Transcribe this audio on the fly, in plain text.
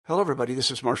Hello, everybody. This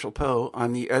is Marshall Poe.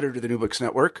 I'm the editor of the New Books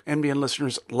Network. NBN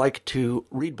listeners like to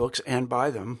read books and buy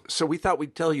them. So we thought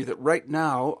we'd tell you that right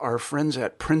now, our friends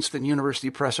at Princeton University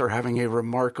Press are having a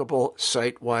remarkable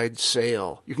site-wide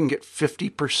sale. You can get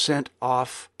 50%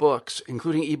 off books,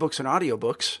 including ebooks and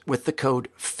audiobooks, with the code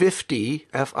 50,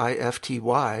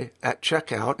 F-I-F-T-Y, at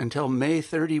checkout until May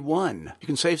 31. You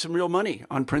can save some real money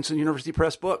on Princeton University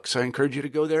Press books. I encourage you to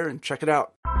go there and check it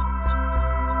out.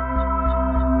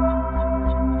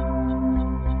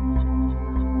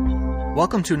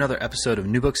 Welcome to another episode of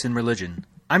New Books in Religion.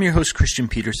 I'm your host, Christian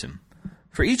Peterson.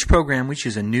 For each program, we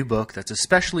choose a new book that's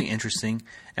especially interesting,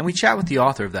 and we chat with the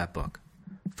author of that book.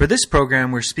 For this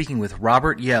program, we're speaking with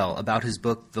Robert Yell about his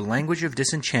book, The Language of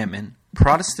Disenchantment,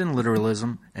 Protestant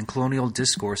Literalism and Colonial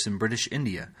Discourse in British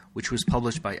India, which was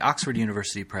published by Oxford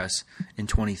University Press in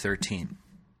 2013.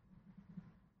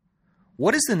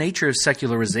 What is the nature of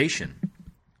secularization?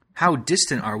 How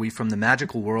distant are we from the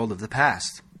magical world of the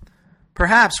past?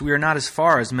 Perhaps we are not as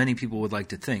far as many people would like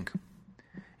to think.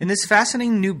 In this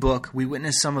fascinating new book, we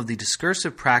witness some of the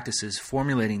discursive practices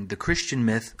formulating the Christian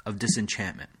myth of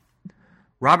disenchantment.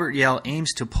 Robert Yell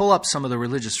aims to pull up some of the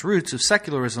religious roots of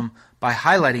secularism by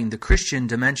highlighting the Christian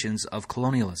dimensions of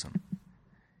colonialism.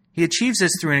 He achieves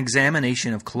this through an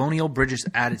examination of colonial British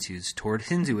attitudes toward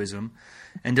Hinduism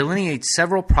and delineates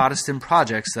several Protestant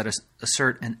projects that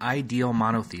assert an ideal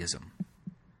monotheism.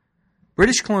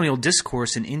 British colonial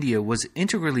discourse in India was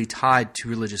integrally tied to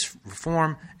religious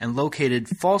reform and located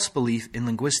false belief in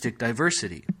linguistic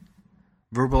diversity.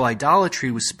 Verbal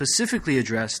idolatry was specifically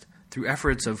addressed through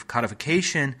efforts of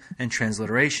codification and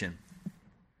transliteration.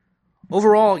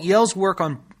 Overall, Yell's work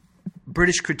on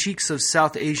British critiques of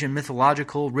South Asian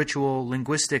mythological, ritual,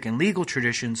 linguistic, and legal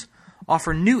traditions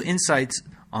offer new insights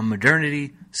on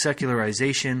modernity,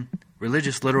 secularization,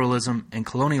 religious literalism, and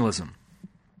colonialism.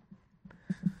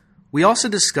 We also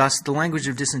discussed the language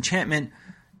of disenchantment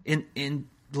in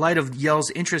light of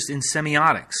Yell's interest in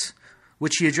semiotics,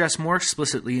 which he addressed more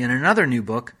explicitly in another new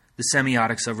book, The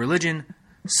Semiotics of Religion,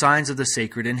 Signs of the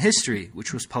Sacred in History,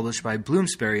 which was published by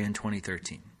Bloomsbury in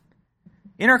 2013.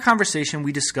 In our conversation,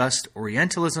 we discussed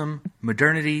Orientalism,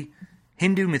 modernity,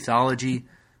 Hindu mythology,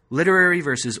 literary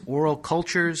versus oral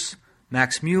cultures,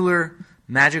 Max Mueller,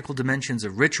 magical dimensions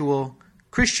of ritual,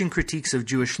 Christian critiques of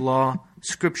Jewish law,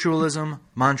 scripturalism,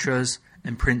 mantras,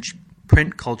 and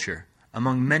print culture,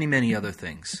 among many, many other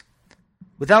things.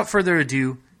 Without further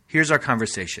ado, here's our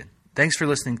conversation. Thanks for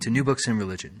listening to New Books in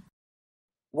Religion.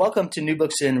 Welcome to New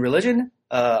Books in Religion.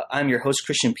 I'm your host,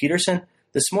 Christian Peterson.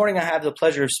 This morning I have the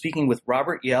pleasure of speaking with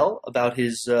Robert Yell about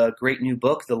his great new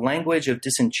book, The Language of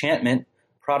Disenchantment,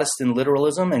 Protestant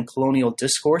Literalism and Colonial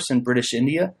Discourse in British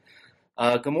India.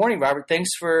 Good morning, Robert. Thanks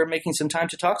for making some time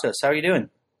to talk to us. How are you doing?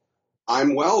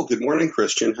 I'm well. Good morning,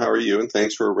 Christian. How are you? And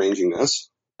thanks for arranging this.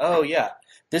 Oh, yeah.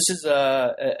 This is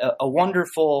a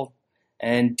wonderful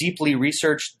and deeply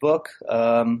researched book.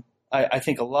 I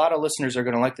think a lot of listeners are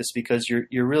going to like this because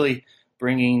you're really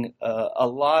bringing a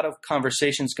lot of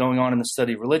conversations going on in the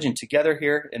study of religion together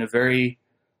here in a very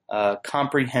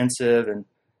comprehensive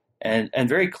and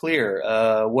very clear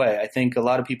way. I think a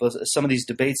lot of people, some of these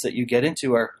debates that you get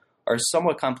into are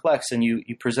somewhat complex, and you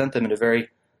present them in a very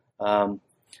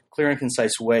clear and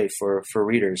concise way for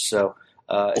readers. So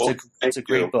it's a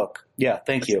great book. Yeah,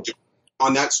 thank you.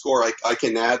 On that score, I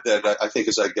can add that I think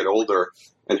as I get older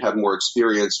and have more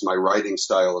experience, my writing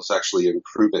style is actually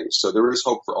improving. So there is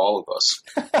hope for all of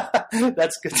us.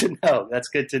 That's good to know. That's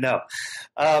good to know.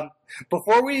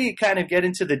 Before we kind of get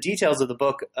into the details of the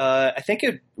book, I think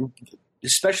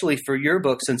especially for your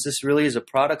book, since this really is a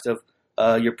product of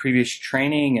your previous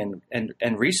training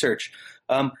and research,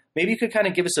 maybe you could kind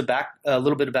of give us a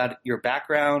little bit about your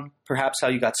background, perhaps how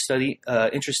you got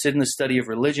interested in the study of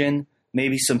religion,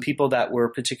 maybe some people that were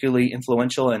particularly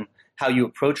influential in how you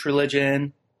approach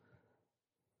religion.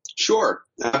 Sure,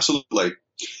 absolutely.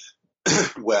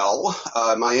 Well,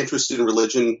 my interest in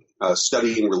religion,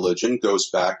 studying religion, goes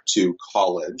back to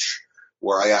college,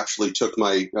 where I actually took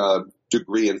my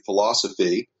degree in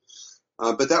philosophy.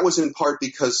 But that was in part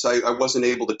because I wasn't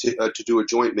able to do a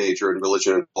joint major in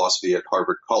religion and philosophy at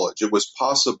Harvard College. It was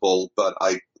possible, but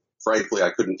frankly, I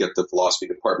couldn't get the philosophy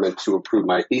department to approve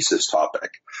my thesis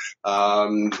topic.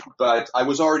 But I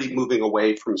was already moving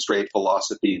away from straight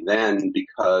philosophy then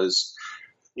because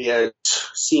it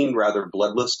seemed rather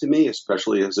bloodless to me,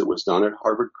 especially as it was done at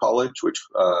Harvard College, which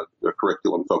the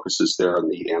curriculum focuses there on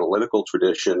the analytical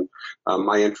tradition.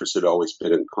 My interest had always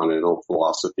been in continental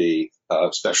philosophy,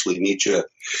 especially Nietzsche.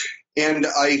 And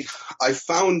I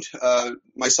found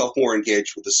myself more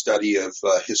engaged with the study of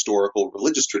historical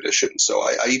religious tradition. So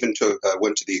I even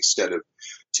went to the extent of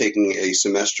taking a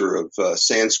semester of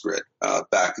Sanskrit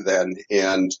back then,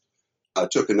 and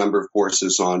took a number of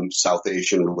courses on South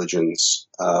Asian religions.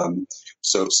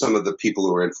 So some of the people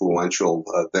who were influential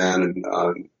then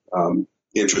and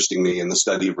interesting me in the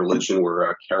study of religion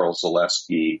were Karol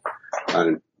Zaleski,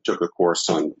 and took a course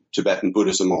on Tibetan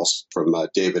Buddhism also from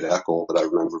David Eckel that I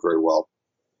remember very well.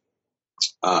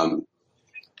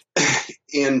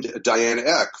 And Diana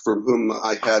Eck, from whom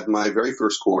I had my very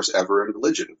first course ever in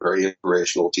religion, a very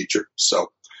inspirational teacher.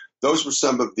 So those were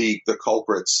some of the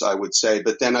culprits, I would say.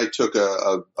 But then I took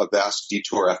a vast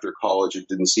detour after college. It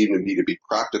didn't seem to me to be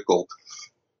practical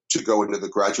to go into the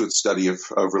graduate study of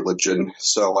religion.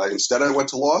 So instead I went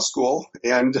to law school,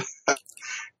 and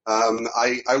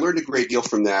I learned a great deal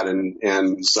from that,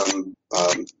 and some,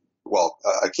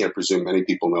 I can't presume many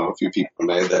people know, a few people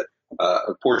may, that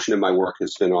a portion of my work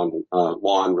has been on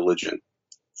law and religion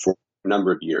for a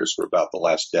number of years, for about the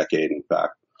last decade, in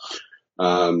fact,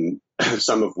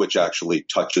 some of which actually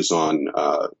touches on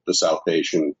the South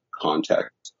Asian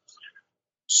context.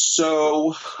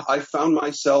 So I found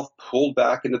myself pulled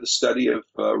back into the study of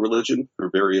religion for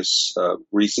various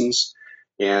reasons,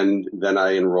 and then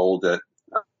I enrolled at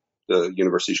the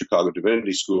University of Chicago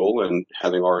Divinity School, and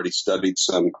having already studied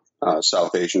some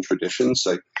South Asian traditions,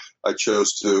 I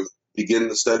chose to begin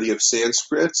the study of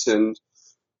Sanskrit, and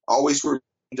always remained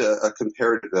a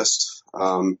comparativist.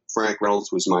 Frank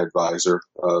Reynolds was my advisor,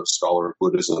 a scholar of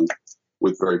Buddhism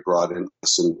with very broad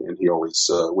interests, and he always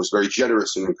was very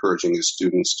generous in encouraging his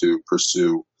students to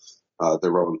pursue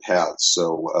their own paths.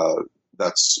 So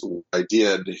that's what I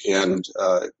did. And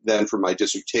then for my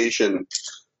dissertation,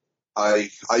 I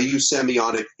use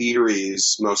semiotic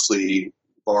theories, mostly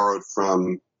borrowed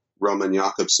from Roman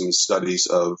Jakobson's studies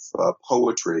of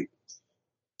poetry,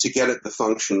 to get at the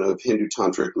function of Hindu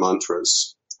tantric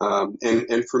mantras.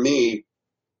 And for me,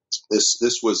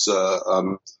 this was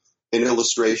an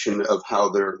illustration of how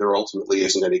there ultimately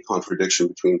isn't any contradiction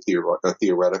between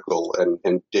theoretical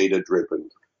and data-driven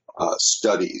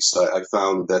studies. I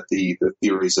found that the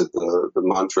theories of the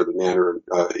mantra, the manner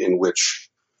in which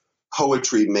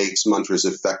poetry makes mantras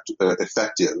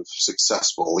effective,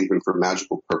 successful, even for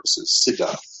magical purposes,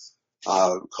 siddha,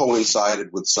 coincided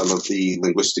with some of the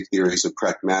linguistic theories of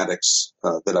pragmatics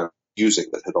that I'm using,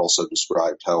 that had also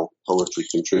described how poetry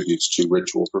contributes to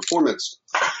ritual performance.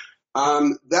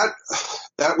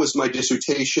 That was my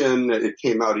dissertation. It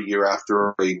came out a year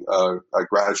after I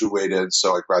graduated.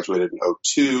 So I graduated in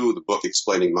 2002. The book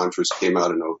Explaining Mantras came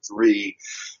out in 2003.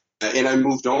 And I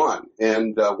moved on.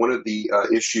 And one of the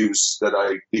issues that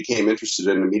I became interested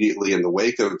in immediately in the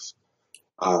wake of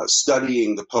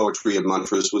studying the poetry of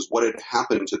mantras was what had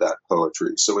happened to that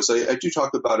poetry. So as I do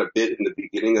talk about a bit in the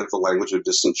beginning of the Language of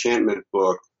Disenchantment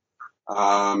book,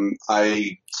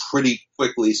 I pretty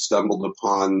quickly stumbled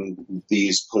upon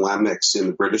these polemics in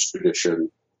the British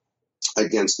tradition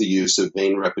against the use of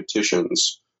vain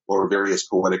repetitions or various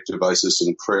poetic devices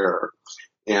in prayer.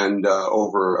 And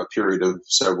over a period of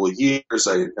several years,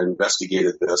 I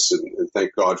investigated this, and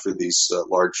thank God for these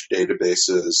large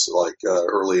databases like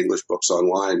early English books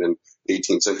online and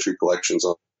 18th century collections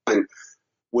online,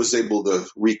 was able to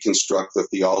reconstruct the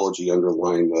theology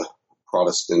underlying the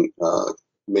Protestant,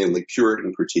 mainly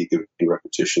Puritan critique of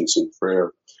repetitions in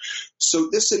prayer. So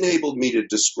this enabled me to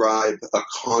describe a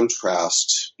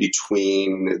contrast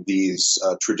between these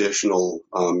traditional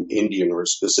Indian, or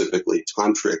specifically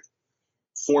tantric,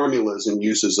 formulas and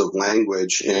uses of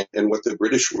language and what the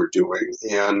British were doing.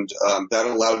 And that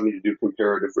allowed me to do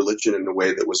comparative religion in a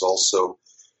way that was also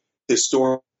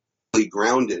historically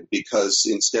grounded, because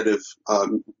instead of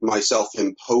myself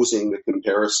imposing the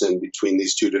comparison between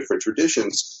these two different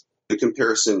traditions, the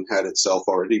comparison had itself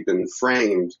already been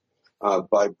framed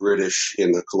by British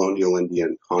in the colonial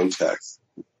Indian context.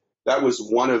 That was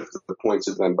one of the points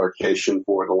of embarkation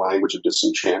for the Language of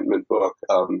Disenchantment book.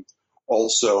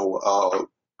 Also,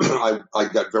 I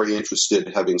got very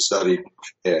interested, having studied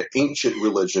ancient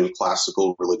religion,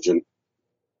 classical religion,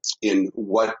 in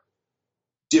what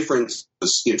difference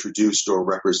was introduced or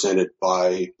represented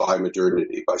by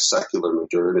modernity, by secular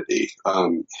modernity.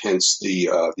 Hence the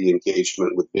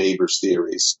engagement with Weber's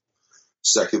theories,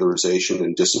 secularization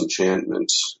and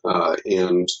disenchantment,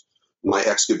 and my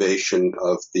excavation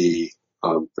of the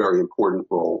very important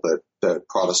role that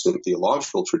Protestant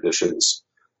theological traditions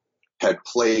had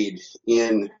played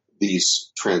in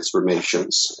these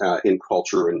transformations in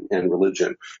culture and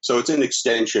religion. So it's an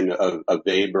extension of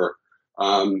Weber.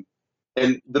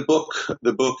 And the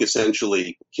book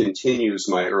essentially continues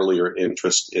my earlier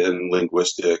interest in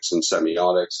linguistics and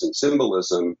semiotics and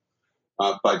symbolism,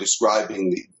 by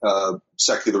describing the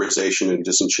secularization and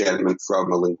disenchantment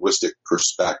from a linguistic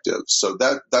perspective. So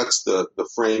that's the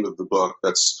frame of the book.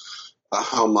 That's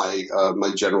how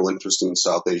my general interest in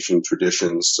South Asian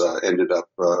traditions ended up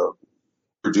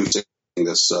producing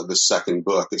this second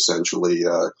book, essentially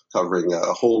covering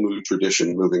a whole new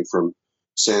tradition, moving from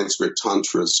Sanskrit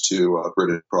tantras to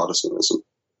British Protestantism.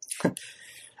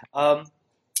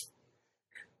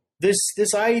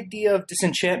 This idea of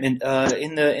disenchantment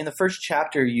in the first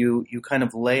chapter, you kind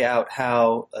of lay out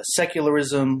how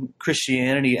secularism,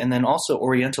 Christianity, and then also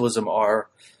Orientalism are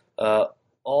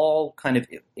all kind of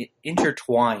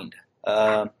intertwined.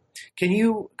 Can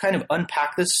you kind of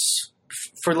unpack this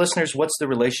for listeners? What's the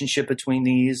relationship between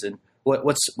these, and what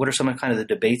are some of kind of the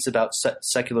debates about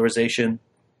secularization?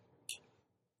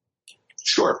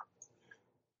 Sure.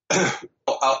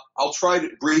 I'll try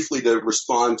briefly to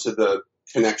respond to the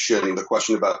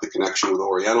question about the connection with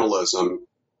Orientalism.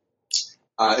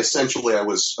 Essentially, I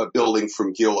was building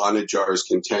from Gil Anajar's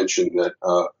contention that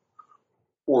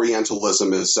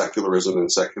Orientalism is secularism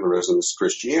and secularism is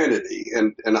Christianity,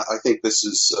 and I think this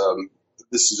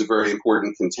is a very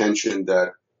important contention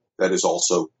that is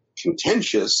also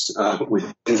contentious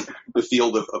within the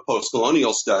field of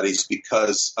post-colonial studies,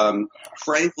 because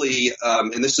frankly,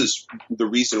 and this is the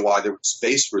reason why there was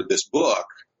space for this book,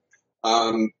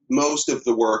 most of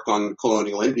the work on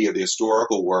colonial India, the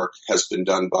historical work, has been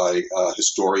done by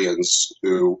historians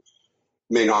who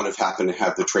may not have happened to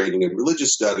have the training in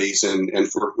religious studies, and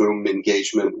for whom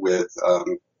engagement with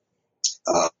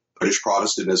British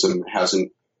Protestantism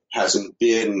hasn't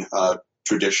been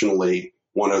traditionally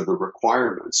one of the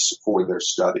requirements for their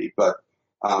study. But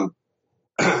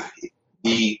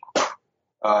the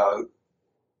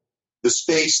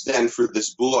space then for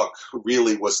this book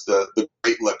really was the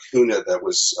great lacuna that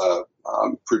was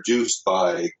produced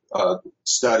by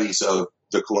studies of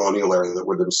the colonial era that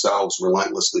were themselves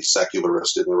relentlessly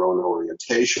secularist in their own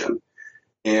orientation.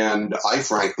 And I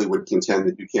frankly would contend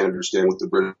that you can't understand what the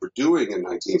British were doing in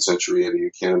 19th century India.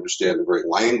 You can't understand the very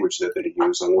language that they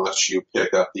use unless you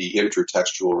pick up the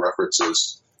intertextual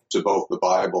references to both the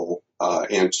Bible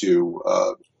and to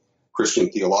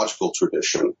Christian theological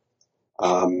tradition.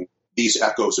 These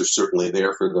echoes are certainly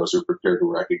there for those who are prepared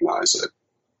to recognize it.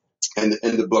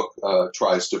 And the book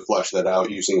tries to flesh that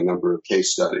out using a number of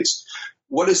case studies.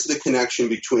 What is the connection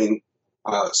between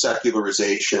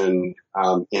secularization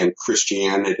and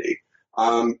Christianity?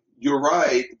 You're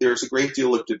right. There's a great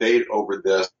deal of debate over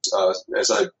this,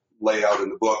 as I lay out in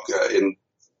the book.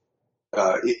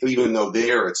 Even though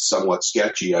there it's somewhat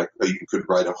sketchy, you could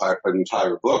write an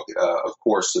entire book, of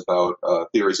course, about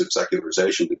theories of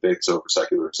secularization, debates over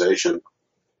secularization.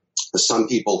 Some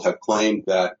people have claimed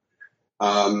that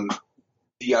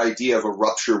the idea of a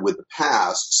rupture with the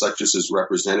past, such as is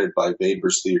represented by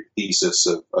Weber's thesis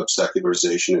of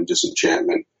secularization and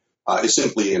disenchantment, is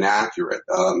simply inaccurate,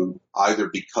 either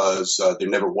because there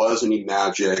never was any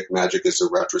magic. Magic is a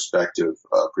retrospective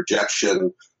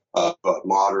projection of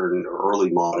modern or early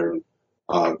modern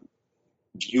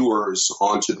viewers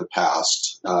onto the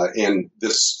past. And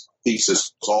this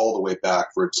thesis goes all the way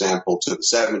back, for example, to the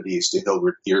 70s, to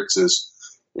Hildred Geertz's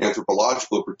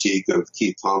anthropological critique of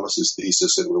Keith Thomas's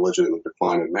thesis in Religion and the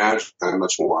Decline of Magic. I'm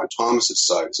much more on Thomas's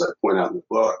side, as I point out in the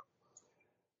book.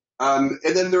 And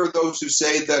then there are those who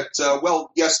say that,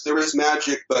 well, yes, there is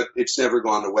magic, but it's never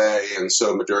gone away, and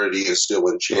so modernity is still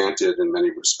enchanted in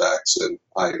many respects. And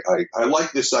I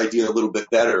like this idea a little bit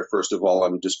better. First of all,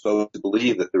 I'm disposed to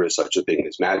believe that there is such a thing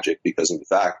as magic, because, in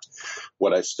fact,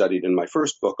 what I studied in my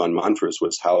first book on mantras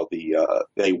was how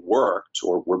they worked,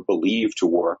 or were believed to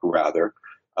work, rather,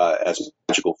 as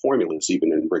magical formulas,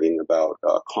 even in bringing about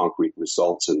concrete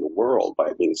results in the world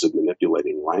by means of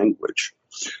manipulating language.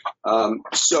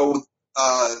 So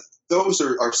those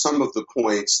are some of the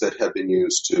points that have been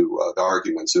used to, the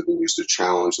arguments that have been used to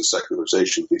challenge the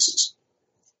secularization thesis.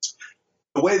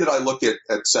 The way that I look at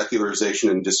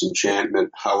secularization and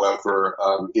disenchantment, however,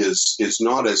 is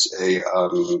not as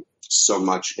so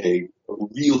much a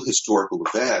real historical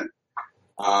event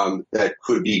that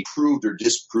could be proved or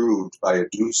disproved by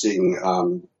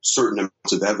adducing certain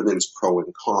amounts of evidence, pro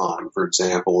and con. For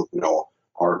example,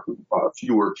 are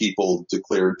fewer people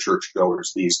declared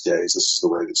churchgoers these days? This is the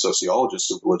way that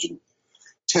sociologists of religion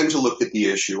tend to look at the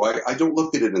issue. I don't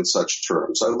look at it in such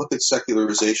terms. I look at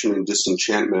secularization and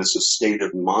disenchantment as a state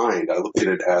of mind. I look at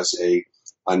it as a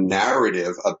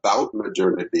narrative about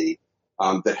modernity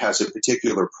that has a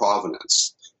particular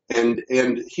provenance. And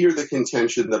here the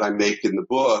contention that I make in the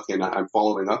book, and I'm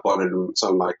following up on it in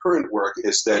some of my current work,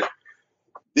 is that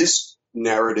this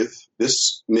narrative,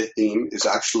 this myth theme, is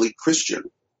actually Christian.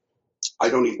 I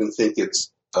don't even think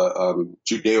it's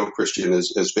Judeo-Christian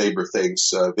as Weber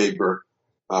thinks. Weber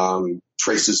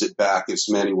traces it back, as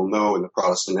many will know, in the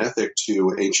Protestant ethic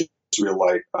to ancient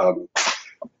Israelite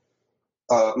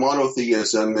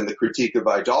monotheism and the critique of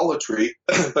idolatry.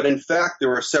 But in fact,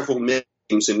 there are several myths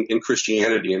in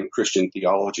Christianity and Christian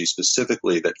theology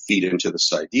specifically that feed into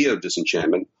this idea of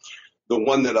disenchantment. The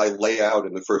one that I lay out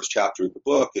in the first chapter of the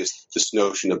book is this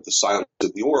notion of the silence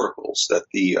of the oracles, that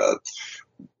the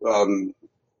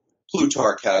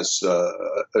Plutarch has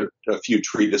a few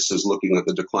treatises looking at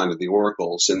the decline of the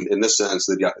oracles. And in this sense,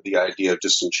 the idea of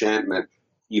disenchantment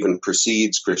even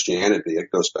precedes Christianity.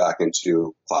 It goes back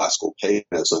into classical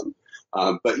paganism.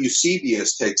 But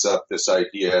Eusebius takes up this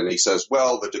idea and he says,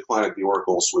 well, the decline of the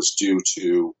oracles was due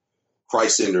to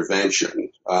Christ's intervention.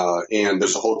 And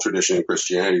there's a whole tradition in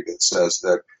Christianity that says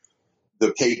that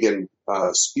the pagan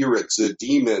spirits, the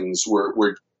demons,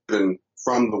 were driven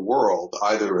from the world,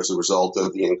 either as a result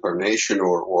of the incarnation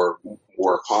or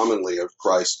more commonly of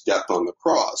Christ's death on the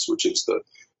cross, which is the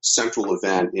central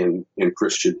event in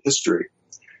Christian history.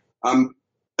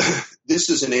 This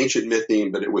is an ancient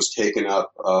mytheme, but it was taken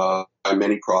up by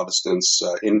many Protestants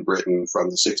in Britain from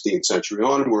the 16th century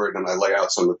onward, and I lay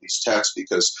out some of these texts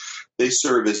because they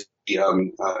serve as the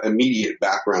immediate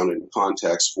background and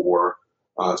context for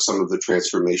some of the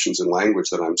transformations in language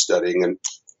that I'm studying. And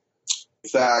in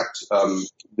fact,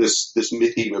 this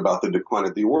mytheme about the decline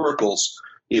of the oracles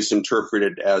is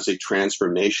interpreted as a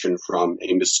transformation from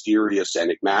a mysterious,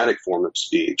 enigmatic form of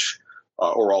speech,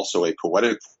 or also a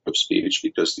poetic form of speech,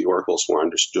 because the oracles were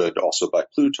understood also by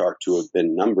Plutarch to have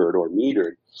been numbered or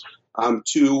metered,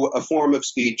 to a form of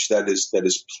speech that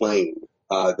is plain,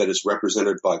 that is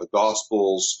represented by the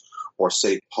Gospels or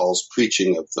St. Paul's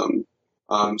preaching of them.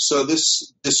 So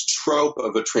this trope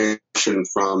of a transition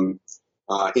from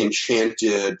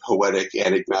enchanted, poetic,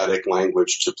 enigmatic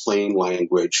language to plain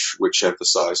language, which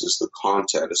emphasizes the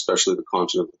content, especially the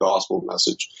content of the gospel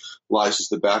message, lies as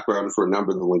the background for a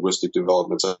number of the linguistic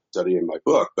developments I study in my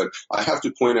book. But I have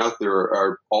to point out there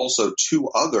are also two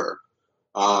other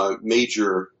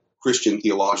major Christian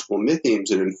theological mythemes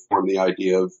that inform the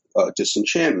idea of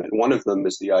disenchantment. One of them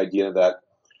is the idea that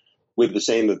with the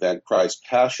same event, Christ's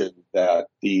Passion, that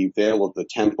the veil of the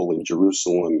temple in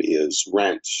Jerusalem is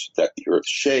rent, that the earth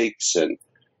shakes, and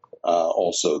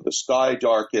also the sky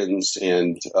darkens.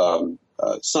 And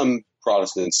some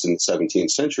Protestants in the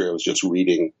 17th century, I was just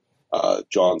reading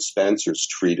John Spencer's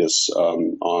treatise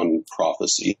on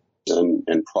prophecy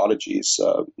and prodigies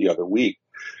the other week,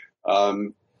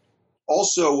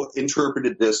 also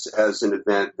interpreted this as an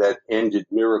event that ended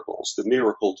miracles, the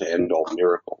miracle to end all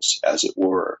miracles, as it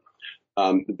were.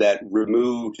 That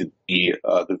removed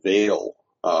the veil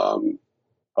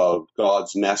of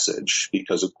God's message,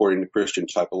 because according to Christian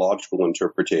typological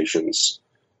interpretations,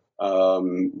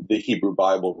 the Hebrew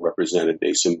Bible represented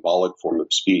a symbolic form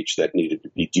of speech that needed to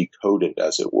be decoded,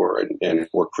 as it were, and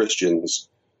for Christians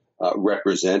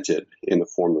represented in the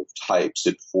form of types.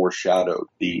 It foreshadowed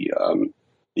the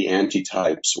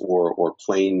antitypes or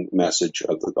plain message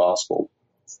of the gospel.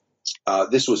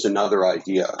 This was another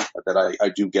idea that I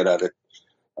do get at it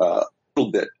a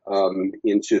little bit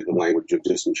into the language of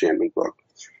disenchantment book.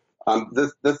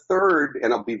 The third,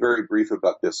 and I'll be very brief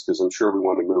about this because I'm sure we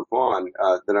want to move on,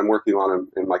 that I'm working on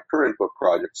in my current book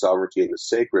project, Sovereignty and the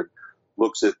Sacred,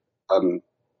 looks at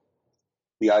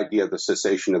the idea of the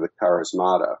cessation of the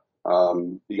charismata,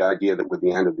 the idea that with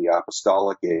the end of the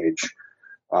apostolic age,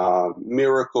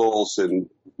 miracles and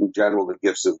in general the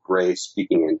gifts of grace,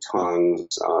 speaking in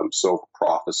tongues, so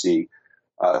prophecy,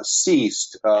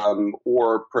 ceased,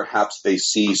 or perhaps they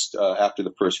ceased after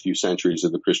the first few centuries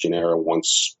of the Christian era,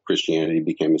 once Christianity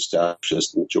became established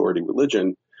as the majority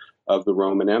religion of the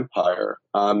Roman Empire.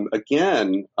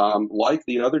 Again, like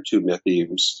the other two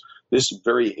mythemes, this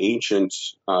very ancient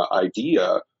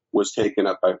idea was taken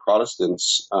up by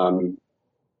Protestants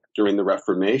during the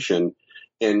Reformation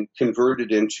and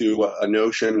converted into a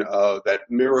notion that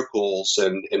miracles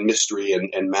and mystery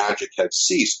and magic had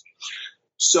ceased.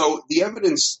 So the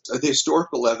evidence, the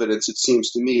historical evidence, it seems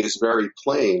to me, is very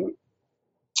plain.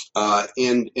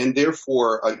 And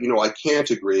therefore, I can't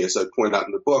agree, as I point out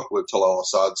in the book, with Talal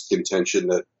Assad's contention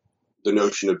that the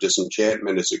notion of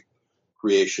disenchantment is a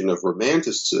creation of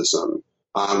romanticism.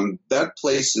 That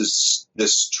places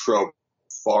this trope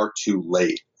far too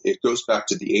late. It goes back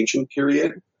to the ancient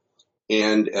period.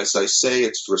 And as I say,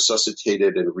 it's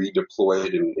resuscitated and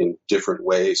redeployed in different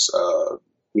ways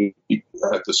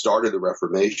at the start of the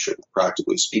Reformation,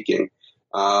 practically speaking.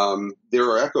 There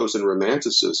are echoes in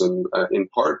Romanticism, in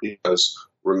part because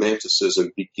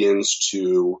Romanticism begins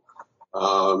to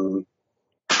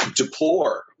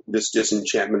deplore this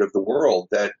disenchantment of the world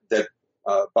that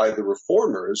by the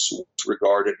reformers was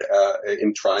regarded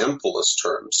in triumphalist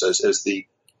terms as the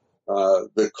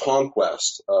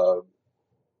conquest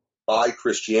by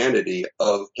Christianity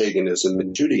of paganism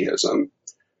and Judaism.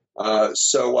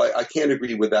 So I can't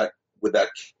agree with that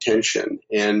contention.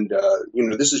 And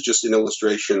this is just an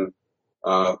illustration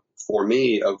for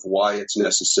me of why it's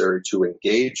necessary to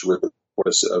engage with the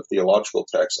corpus of theological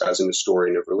texts as an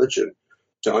historian of religion,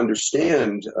 to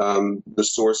understand the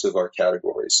source of our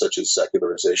categories, such as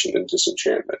secularization and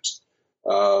disenchantment.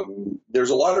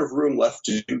 There's a lot of room left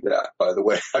to do that, by the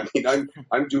way. I mean,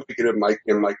 I'm doing it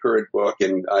in my current book,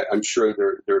 and I'm sure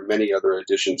there are many other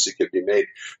additions that could be made.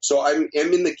 So I'm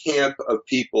in the camp of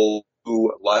people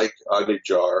who like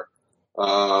Adhijar,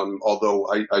 although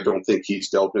I don't think he's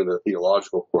dealt in the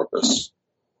theological corpus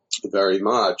very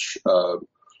much.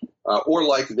 Or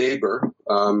like Weber,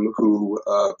 who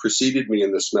preceded me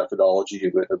in this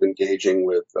methodology of engaging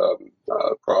with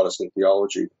Protestant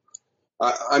theology.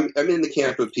 I'm in the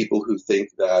camp of people who think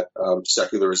that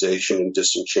secularization and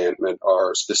disenchantment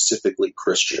are specifically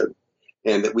Christian,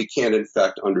 and that we can't, in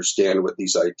fact, understand what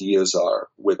these ideas are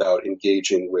without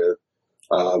engaging with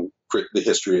the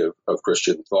history of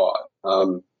Christian thought.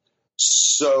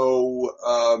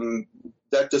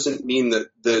 That doesn't mean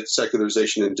that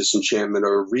secularization and disenchantment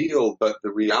are real, but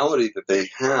the reality that they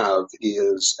have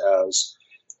is as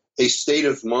a state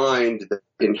of mind that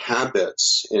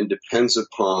inhabits and depends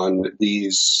upon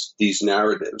these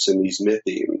narratives and these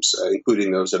mythemes,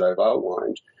 including those that I've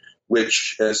outlined,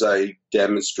 which, as I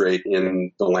demonstrate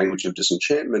in the Language of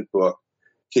Disenchantment book,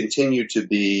 continue to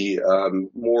be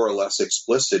more or less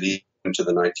explicit even into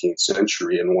the 19th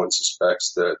century, and one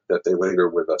suspects that they linger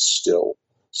with us still.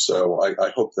 So I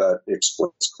hope that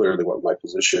explains clearly what my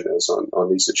position is on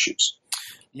these issues.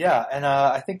 Yeah, and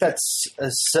I think that's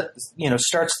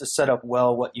starts to set up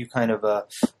well what you kind of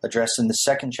address in the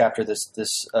second chapter. This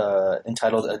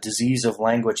entitled "A Disease of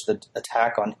Language: The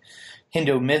Attack on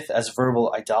Hindu Myth as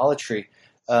Verbal Idolatry."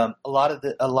 A lot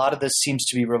of this seems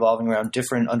to be revolving around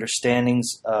different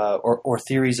understandings or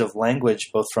theories of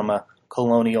language, both from a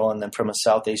colonial and then from a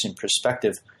South Asian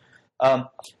perspective.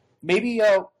 Maybe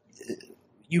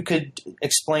you could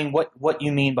explain what you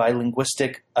mean by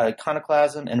linguistic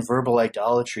iconoclasm and verbal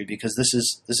idolatry, because this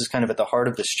is kind of at the heart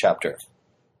of this chapter.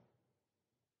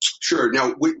 Sure.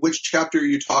 Now, which chapter are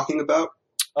you talking about?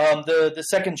 The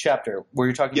second chapter, where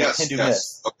you're talking about Hindu myth.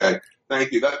 Okay.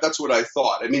 Thank you. That's what I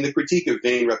thought. I mean, the critique of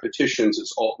vain repetitions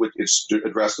which is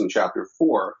addressed in chapter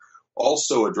 4,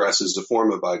 also addresses a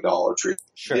form of idolatry.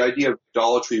 Sure. The idea of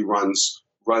idolatry runs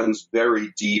very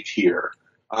deep here.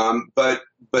 But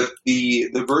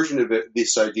the version of it,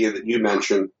 this idea that you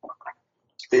mentioned,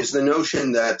 is the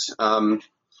notion that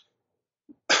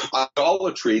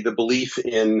idolatry, the belief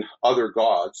in other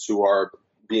gods who are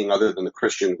being other than the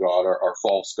Christian God, are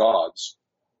false gods.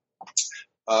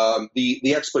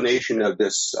 The explanation of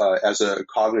this as a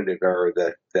cognitive error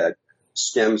that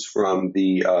stems from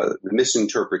the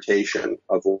misinterpretation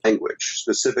of language,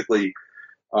 specifically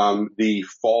the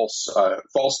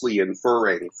falsely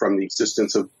inferring from the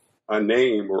existence of a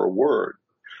name or a word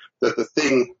that the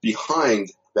thing behind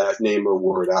that name or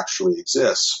word actually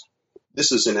exists.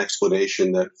 This is an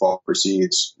explanation that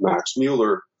precedes Max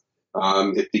Muller.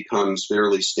 It becomes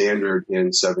fairly standard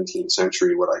in 17th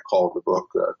century, what I call the book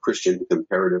Christian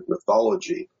Comparative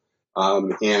Mythology.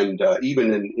 And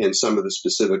even in some of the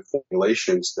specific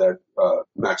formulations that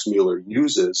Max Muller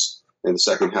uses in the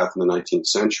second half of the 19th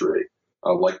century,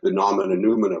 like the nomina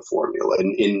numina formula.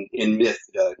 In myth,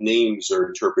 names are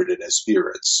interpreted as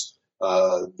spirits.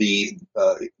 The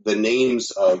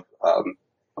names of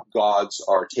gods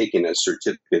are taken as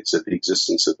certificates of the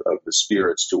existence of the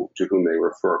spirits to whom they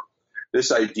refer.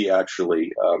 This idea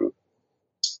actually,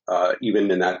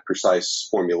 even in that precise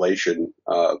formulation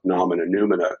of nomina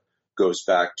numina, goes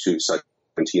back to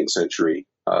 17th century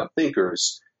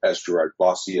thinkers as Gerard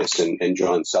Vossius and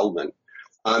John Selwyn.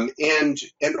 And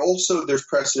also there's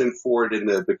precedent for it in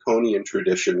the Baconian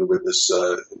tradition with this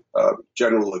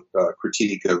general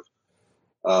critique of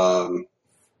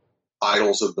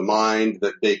idols of the mind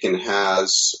that Bacon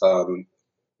has,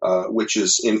 which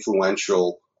is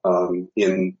influential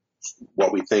in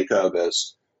what we think of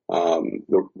as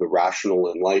the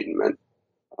rational Enlightenment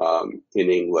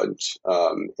in England,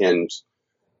 and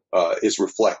is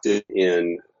reflected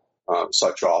in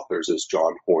such authors as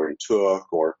John Horne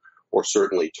Tooke or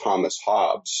certainly Thomas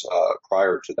Hobbes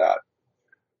prior to that.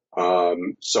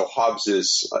 So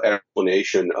Hobbes's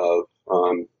explanation of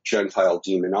Gentile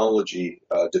demonology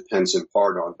depends in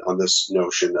part on this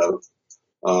notion of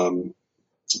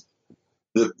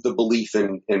the belief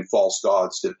in false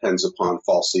gods depends upon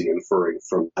falsely inferring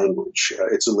from language.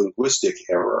 It's a linguistic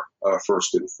error,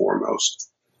 first and foremost.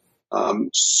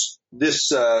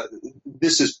 This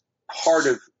is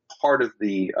part of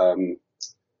the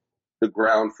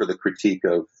ground for the critique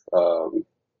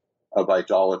of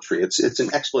idolatry. It's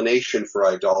an explanation for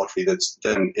idolatry that's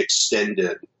then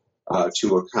extended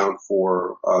to account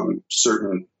for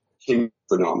certain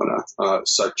phenomena,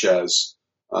 such as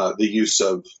the use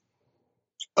of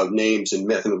names and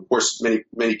myth. And of course,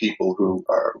 many people who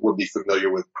would be familiar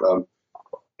with the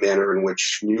manner in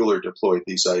which Mueller deployed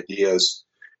these ideas.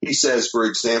 He says, for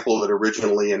example, that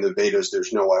originally in the Vedas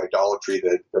there's no idolatry,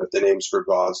 that the names for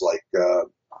gods like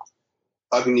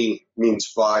Agni means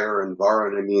fire and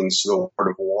Varuna means the Lord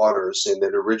of waters, and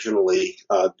that originally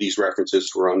these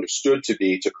references were understood to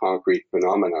be to concrete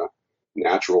phenomena,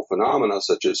 natural phenomena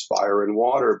such as fire and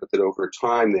water, but that over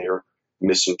time they are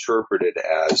misinterpreted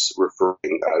as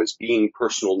being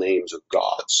personal names of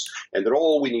gods, and that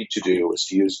all we need to do is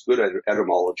to use good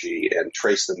etymology and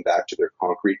trace them back to their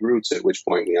concrete roots, at which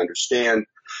point we understand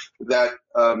that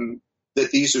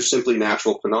that these are simply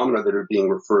natural phenomena that are being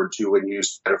referred to and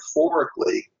used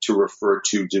metaphorically to refer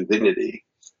to divinity.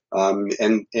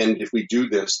 And if we do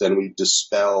this, then we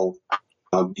dispel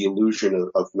the illusion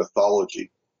of mythology.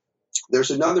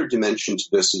 There's another dimension to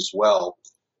this as well.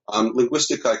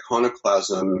 Linguistic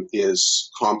iconoclasm is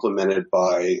complemented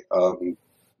by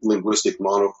linguistic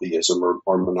monotheism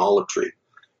or monolatry.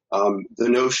 The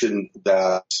notion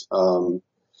that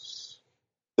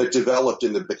developed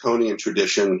in the Baconian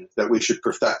tradition that we should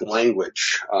perfect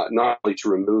language, not only to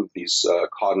remove these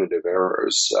cognitive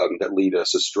errors that lead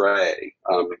us astray,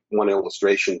 one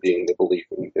illustration being the belief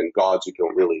in gods who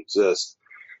don't really exist,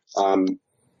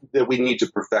 that we need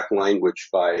to perfect language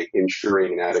by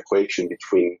ensuring an adequation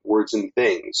between words and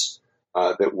things,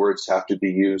 that words have to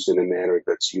be used in a manner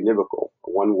that's univocal,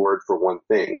 one word for one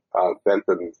thing.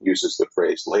 Bentham uses the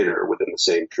phrase later within the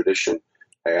same tradition,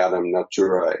 eadam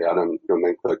natura, eadam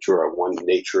nomenclatura, one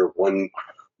nature, one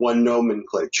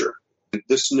nomenclature.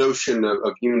 This notion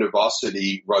of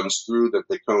univocity runs through the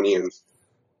Baconian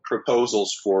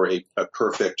proposals for a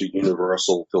perfect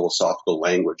universal philosophical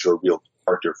language or real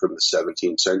character from the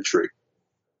 17th century.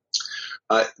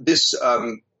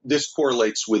 This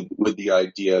correlates with the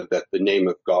idea that the name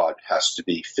of God has to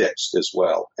be fixed as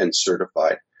well and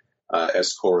certified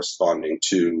as corresponding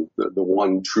to the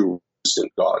one true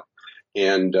existent God.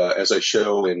 And as I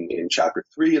show in chapter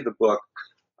 3 of the book,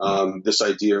 this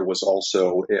idea was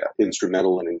also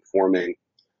instrumental in informing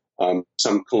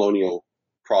some colonial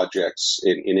projects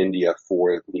in India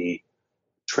for the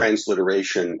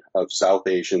transliteration of South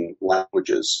Asian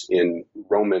languages in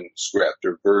Roman script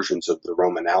or versions of the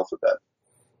Roman alphabet,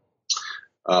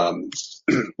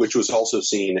 which was also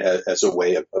seen as a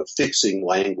way of fixing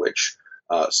language,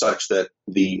 such that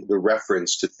the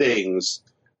reference to things,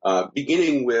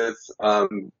 beginning with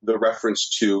the reference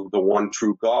to the one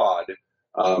true God,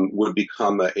 would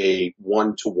become a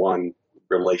one-to-one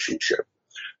relationship.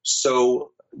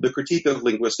 So the critique of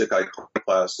linguistic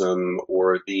iconoclasm,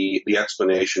 or the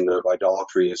explanation of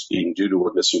idolatry as being due to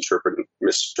a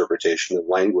misinterpretation of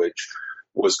language,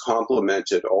 was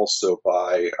complemented also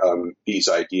by these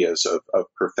ideas of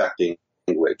perfecting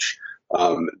language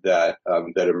that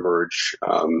emerge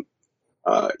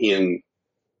in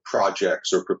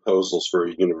projects or proposals for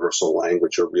a universal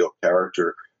language or real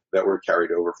character that were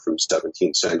carried over from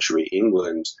 17th century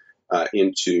England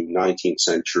into 19th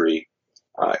century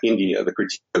India. The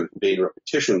critique of vain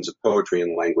repetitions of poetry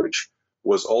and language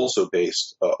was also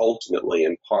based ultimately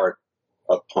in part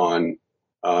upon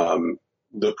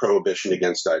the prohibition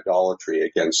against idolatry,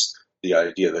 against the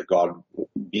idea that God,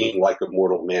 being like a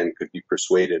mortal man, could be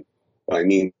persuaded by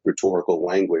means of rhetorical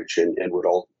language and would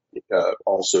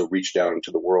also reach down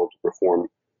into the world to perform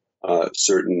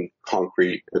certain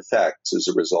concrete effects as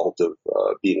a result of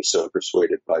being so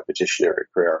persuaded by petitionary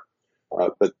prayer.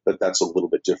 But that's a little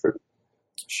bit different.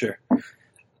 Sure.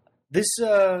 This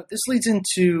leads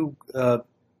into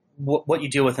what you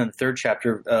deal with in the third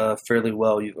chapter fairly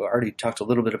well. You've already talked a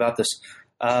little bit about this.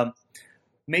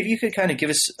 Maybe you could kind of give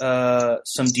us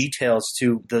some details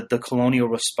to the colonial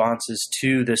responses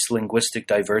to this linguistic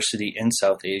diversity in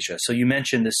South Asia. So you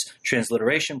mentioned this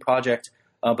transliteration project,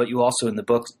 but you also in the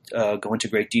book go into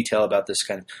great detail about this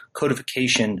kind of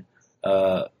codification,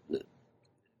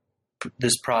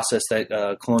 this process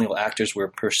that colonial actors were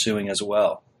pursuing as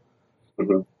well.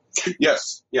 Mm-hmm.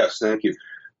 Yes, thank you.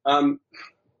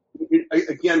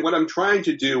 Again, what I'm trying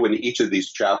to do in each of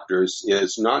these chapters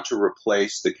is not to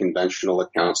replace the conventional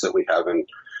accounts that we have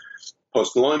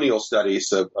post-colonial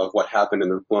studies of what happened in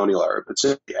the colonial era, but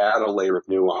simply add a layer of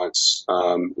nuance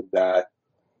that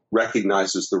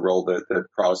recognizes the role that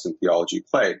Protestant theology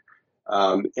played.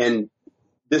 And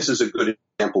this is a good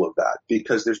example of that,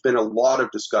 because there's been a lot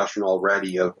of discussion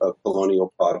already of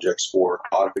colonial projects for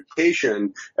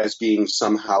codification as being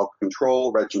somehow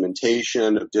control,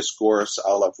 regimentation of discourse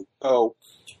a la Foucault,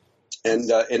 and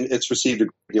it's received a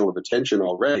great deal of attention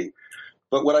already.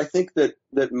 But what I think that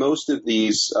most of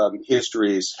these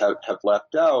histories have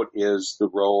left out is the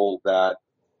role that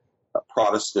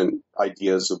Protestant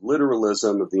ideas of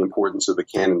literalism, of the importance of the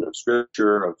canon of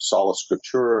Scripture, of sola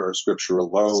scriptura, or Scripture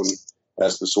alone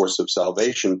as the source of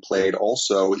salvation, played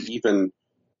also even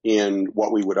in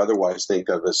what we would otherwise think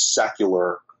of as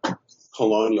secular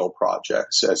colonial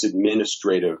projects, as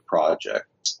administrative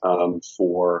projects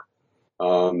for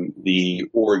the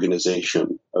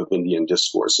organization of Indian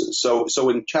discourses. So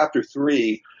in chapter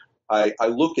 3, I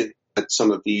look at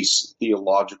some of these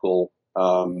theological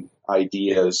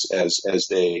ideas as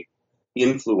they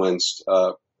influenced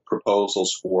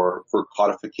proposals for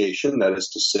codification, that is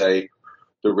to say,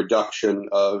 the reduction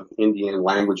of Indian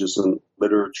languages and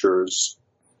literatures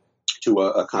to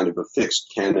a kind of a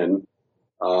fixed canon.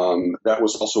 That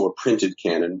was also a printed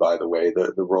canon, by the way.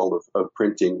 The role of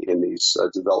printing in these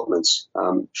developments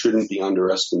shouldn't be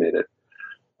underestimated.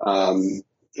 And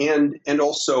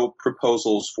also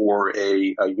proposals for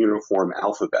a uniform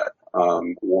alphabet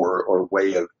or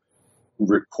way of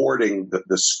recording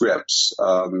the scripts,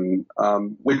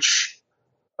 which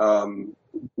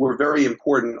were very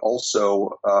important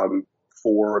also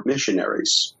for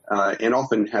missionaries and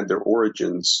often had their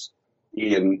origins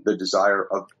in the desire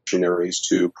of missionaries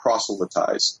to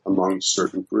proselytize among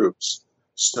certain groups.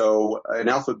 So an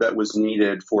alphabet was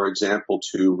needed, for example,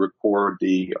 to record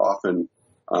the often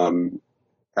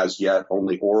as yet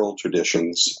only oral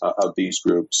traditions of these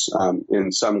groups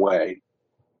in some way,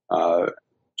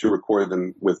 to record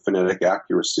them with phonetic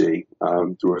accuracy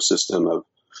through a system of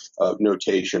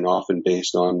notation, often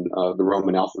based on the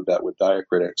Roman alphabet with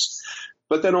diacritics,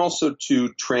 but then also to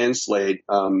translate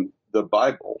the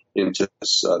Bible into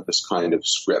this kind of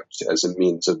script as a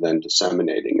means of then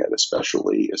disseminating it,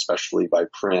 especially by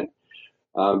print.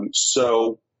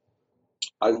 So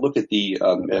I look at the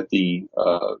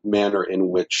manner in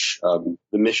which the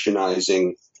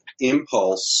missionizing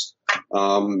impulse,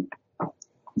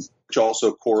 which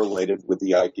also correlated with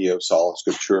the idea of sola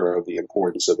scriptura, of the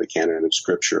importance of the canon of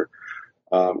Scripture,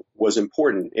 was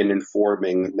important in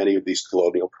informing many of these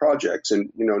colonial projects.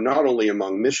 And, not only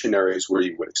among missionaries where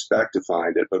you would expect to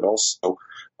find it, but also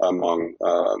among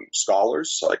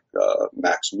scholars like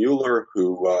Max Mueller,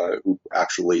 who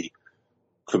actually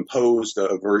composed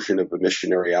a version of the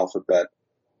missionary alphabet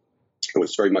and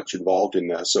was very much involved in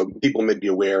that. So people may be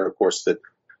aware, of course, that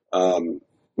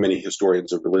many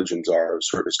historians of religions are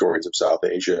sort of historians of South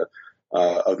Asia,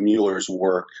 of Mueller's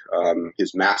work,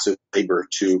 his massive labor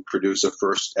to produce a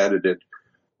first edited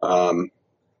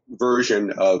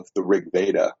version of the Rig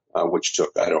Veda, which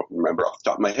took, I don't remember off the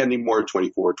top of my head anymore,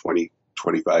 24, 20,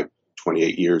 25,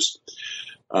 28 years,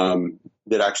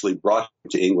 that actually brought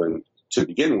him to England to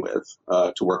begin with,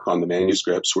 to work on the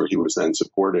manuscripts, where he was then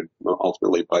supported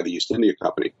ultimately by the East India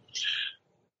Company.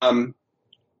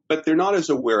 But they're not as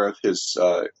aware of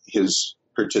his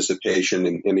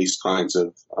participation in these kinds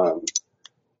of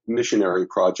missionary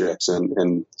projects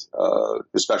and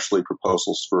especially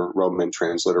proposals for Roman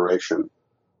transliteration.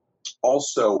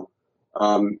 Also,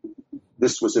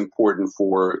 this was important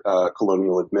for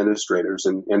colonial administrators,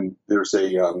 and there's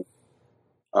a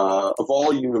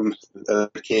volume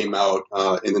that came out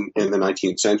in the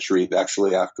 19th century,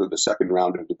 actually after the second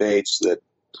round of debates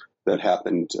that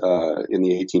happened in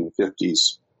the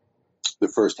 1850s. The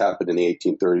first happened in the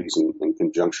 1830s in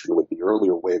conjunction with the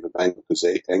earlier wave of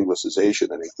Anglicization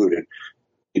that included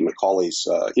Macaulay's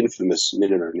infamous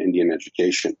Minute on Indian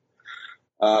Education.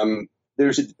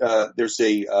 There's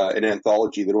an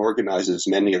anthology that organizes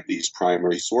many of these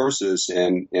primary sources,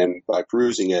 and by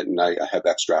perusing it, and I have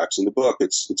extracts in the book,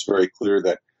 it's very clear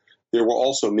that there were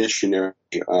also missionary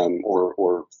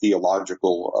or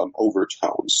theological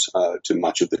overtones to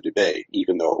much of the debate,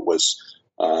 even though it was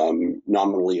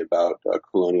nominally about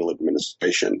colonial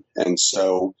administration. And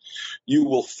so you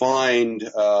will find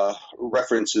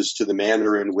references to the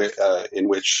manner in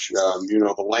which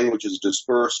the language is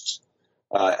dispersed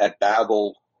at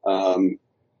Babel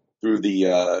through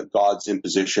the God's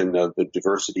imposition of the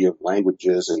diversity of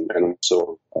languages and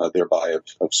also thereby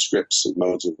of scripts and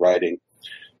modes of writing.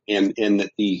 And that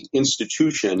the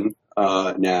institution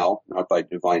now, not by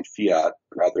divine fiat,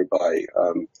 rather by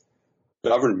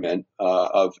government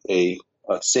of a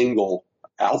single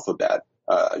alphabet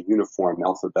a uniform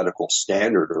alphabetical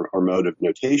standard or mode of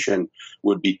notation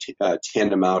would be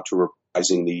tantamount to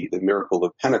reprising the miracle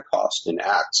of Pentecost in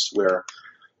Acts, where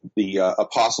the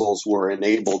apostles were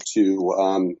enabled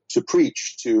to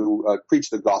preach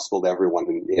the gospel to everyone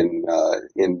in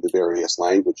the various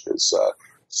languages.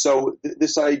 So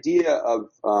this idea of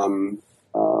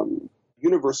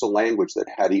universal language that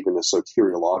had even a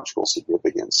soteriological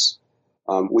significance,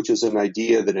 which is an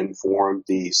idea that informed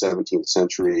the 17th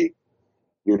century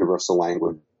universal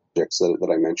language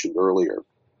that I mentioned earlier,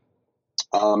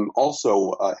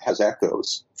 also has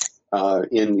echoes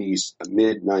in these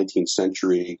mid-19th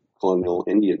century colonial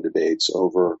Indian debates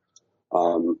over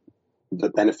the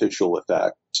beneficial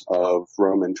effect of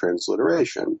Roman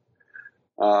transliteration.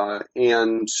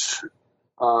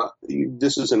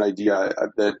 This is an idea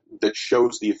that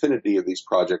shows the affinity of these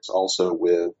projects also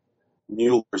with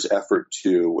Mueller's effort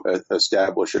to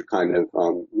establish a kind of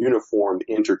uniform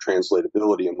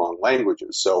intertranslatability among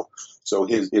languages. So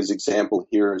his example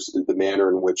here is the manner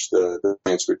in which the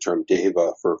Sanskrit term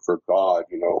deva for God,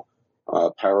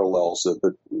 parallels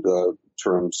the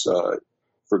terms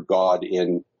for God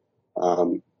in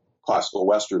classical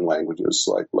Western languages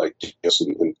like Theos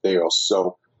and Theos.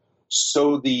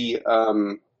 So the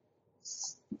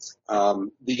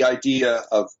idea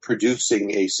of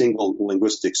producing a single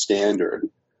linguistic standard,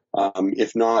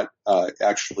 if not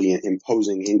actually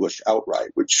imposing English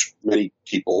outright, which many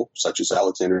people, such as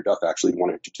Alexander Duff, actually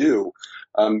wanted to do,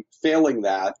 failing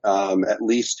that, at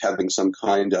least having some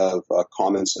kind of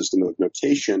common system of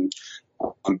notation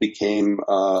became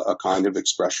a kind of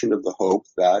expression of the hope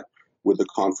that with the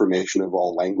confirmation of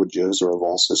all languages or of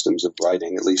all systems of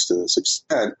writing, at least to this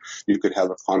extent, you could have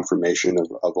a confirmation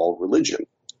of all religion.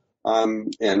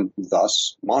 And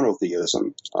thus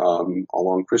monotheism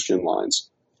along Christian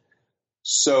lines.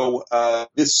 So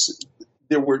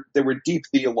there were deep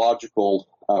theological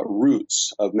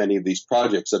roots of many of these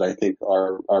projects that I think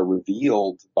are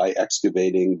revealed by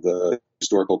excavating the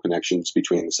historical connections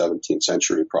between the 17th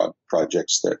century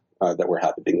projects that were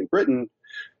happening in Britain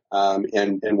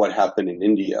and what happened in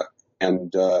India.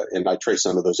 And I trace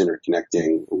some of those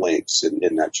interconnecting links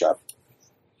in that chapter.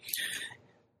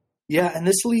 Yeah, and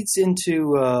this leads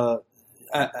into,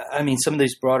 some of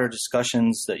these broader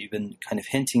discussions that you've been kind of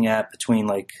hinting at between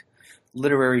like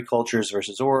literary cultures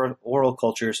versus oral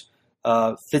cultures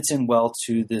fits in well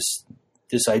to this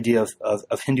idea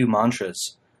of Hindu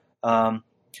mantras.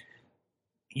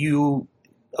 You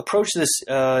approach this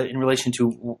in relation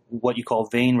to what you call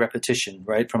vain repetition,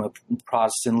 right, from a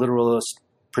Protestant literalist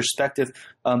perspective.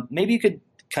 Maybe you could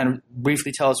kind of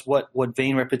briefly tell us what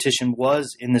vain repetition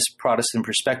was in this Protestant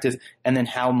perspective, and then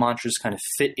how mantras kind of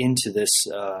fit into this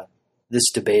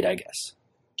debate, I guess.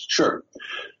 Sure.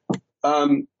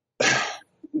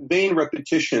 Vain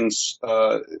repetitions,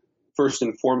 first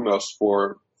and foremost,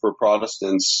 for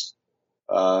Protestants,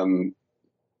 beginning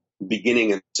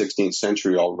in the 16th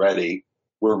century already,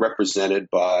 were represented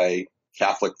by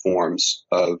Catholic forms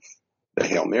of the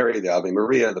Hail Mary, the Ave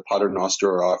Maria, the Pater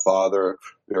Noster, Our Father,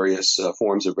 various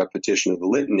forms of repetition of the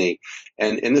litany.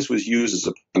 And this was used as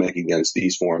a polemic against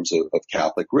these forms of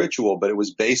Catholic ritual, but it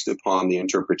was based upon the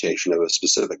interpretation of a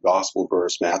specific gospel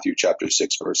verse, Matthew chapter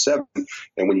 6, verse 7.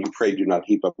 And when you pray, do not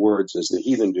heap up words as the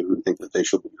heathen do, who think that they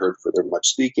shall be heard for their much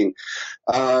speaking.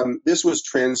 This was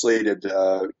translated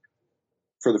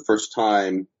for the first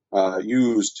time,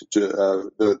 used to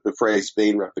the phrase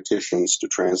vain repetitions to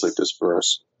translate this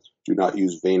verse. Do not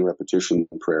use vain repetition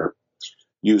in prayer.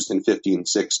 Used in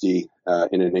 1560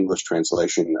 in an English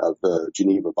translation of the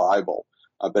Geneva Bible.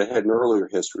 But it had an earlier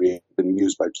history, been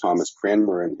used by Thomas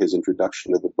Cranmer in his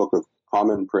introduction to the Book of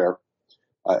Common Prayer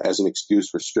as an excuse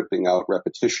for stripping out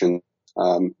repetition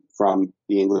from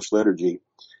the English liturgy.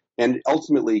 And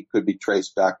ultimately could be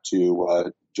traced back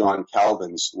to John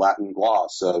Calvin's Latin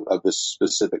gloss of this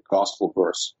specific gospel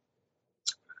verse.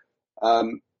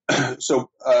 So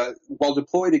while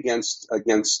deployed against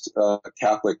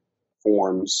Catholic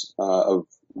forms of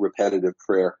repetitive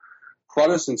prayer,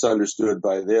 Protestants understood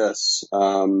by this,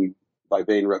 by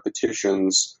vain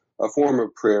repetitions, a form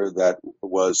of prayer that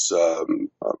was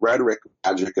rhetoric,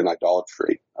 magic, and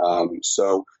idolatry.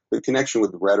 So the connection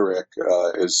with rhetoric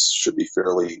should be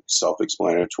fairly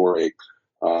self-explanatory.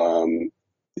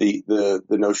 The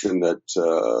notion that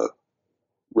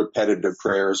repetitive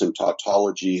prayers and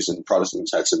tautologies, and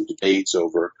Protestants had some debates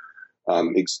over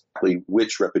exactly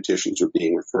which repetitions are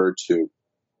being referred to,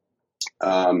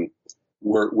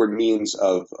 were means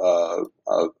of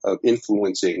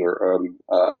influencing or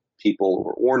people,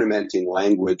 or ornamenting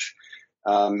language,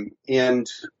 and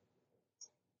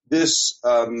this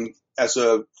as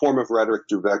a form of rhetoric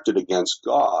directed against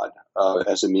God,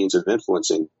 as a means of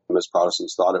influencing him, as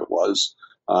Protestants thought it was,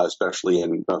 especially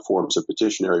in forms of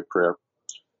petitionary prayer,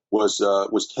 was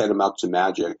tantamount to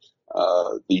magic.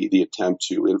 The attempt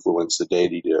to influence the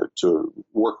deity to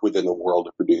work within the world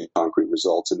to produce concrete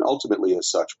results, and ultimately, as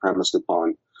such, premised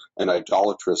upon an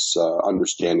idolatrous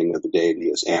understanding of the deity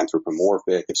as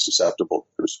anthropomorphic, as susceptible to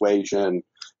persuasion,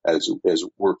 as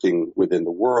working within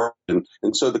the world. And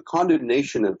so the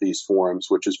condemnation of these forms,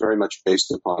 which is very much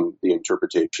based upon the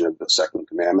interpretation of the second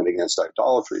commandment against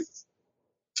idolatry,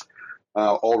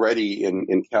 already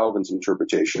in Calvin's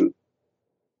interpretation,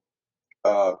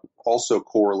 also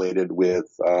correlated with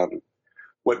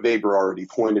what Weber already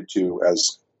pointed to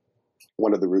as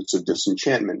one of the roots of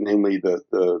disenchantment, namely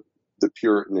the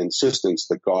Puritan insistence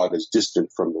that God is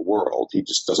distant from the world. He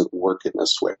just doesn't work in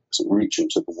this way, doesn't reach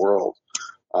into the world,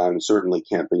 and certainly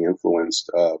can't be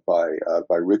influenced by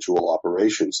ritual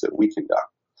operations that we conduct.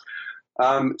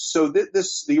 So the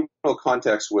original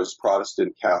context was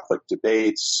Protestant Catholic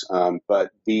debates, but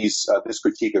this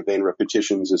critique of vain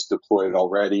repetitions is deployed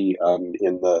already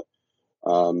in the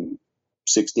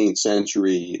 16th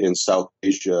century in South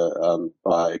Asia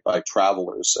by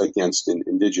travelers against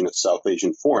indigenous South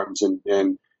Asian forms,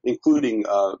 and including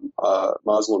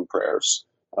Muslim prayers,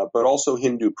 but also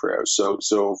Hindu prayers.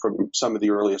 So from some of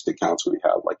the earliest accounts we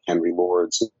have, like Henry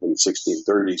Lord's in the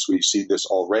 1630s, we see this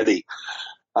already.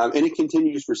 And it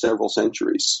continues for several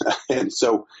centuries. And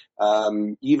so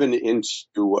even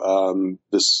into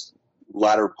this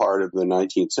latter part of the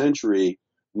 19th century,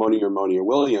 Monier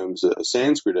Williams, a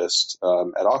Sanskritist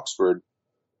at Oxford,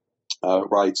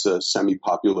 writes a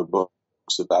semi-popular books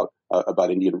about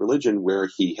Indian religion, where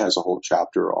he has a whole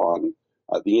chapter on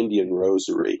the Indian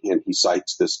rosary, and he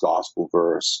cites this gospel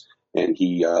verse, and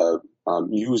he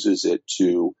uses it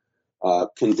to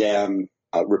condemn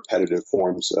repetitive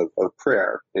forms of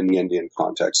prayer in the Indian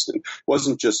context. And it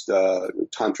wasn't just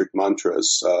tantric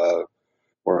mantras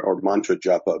or mantra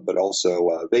japa, but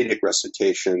also Vedic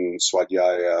recitation,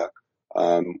 swadhyaya,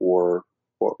 or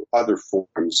other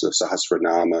forms of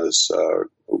sahasranamas,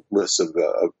 lists of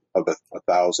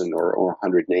 1,000 or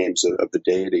 100 names of the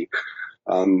deity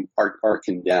are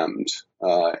condemned.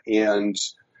 And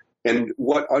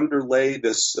what underlay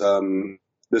this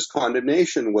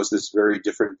condemnation was this very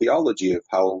different theology of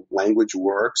how language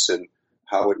works and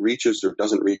how it reaches or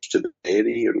doesn't reach to the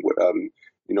deity. And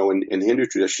in the Hindu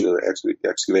tradition,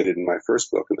 excavated in my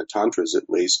first book, in the Tantras at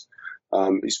least,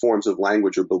 these forms of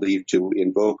language are believed to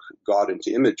invoke God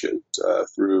into images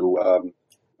through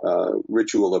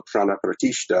ritual of prana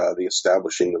pratishta, the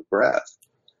establishing of breath.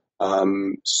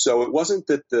 So it wasn't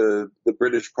that the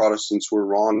British Protestants were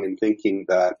wrong in thinking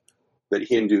that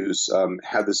Hindus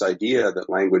had this idea that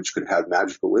language could have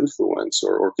magical influence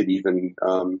or could even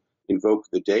invoke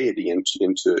the deity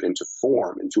into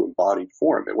form, into embodied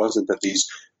form. It wasn't that these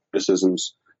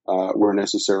criticisms were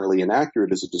necessarily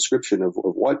inaccurate as a description of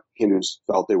what Hindus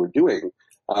felt they were doing.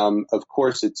 Of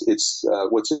course, it's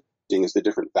what's interesting is the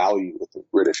different value that the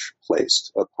British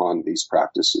placed upon these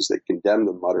practices. They condemned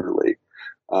them utterly.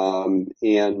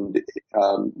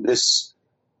 This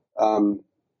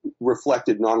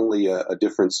reflected not only a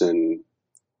difference in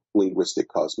linguistic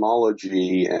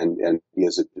cosmology and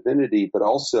ideas of divinity, but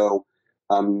also,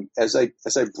 as I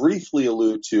briefly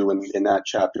allude to in that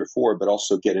chapter 4, but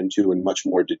also get into in much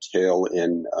more detail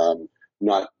in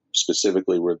not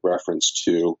specifically with reference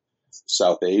to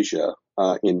South Asia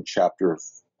in chapter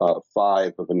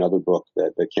 5 of another book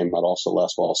that came out also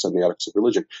last fall, Semiotics of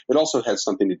Religion. It also had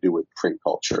something to do with print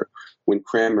culture. When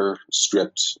Cranmer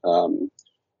stripped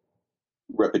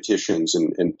repetitions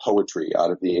and poetry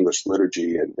out of the English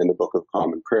liturgy in the Book of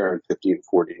Common Prayer in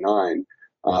 1549,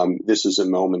 this is a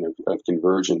moment of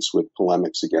convergence with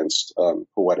polemics against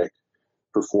poetic,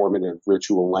 performative,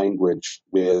 ritual language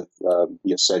with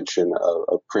the ascension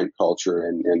of print culture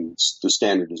and the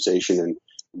standardization and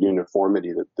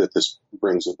uniformity that this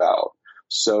brings about.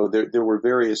 So there were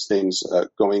various things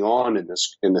going on in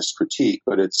this critique,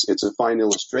 but it's a fine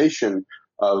illustration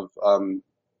of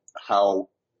how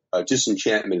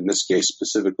disenchantment, in this case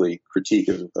specifically critique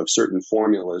of certain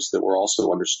formulas that were also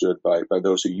understood by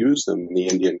those who use them in the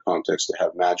Indian context to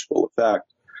have magical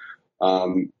effect,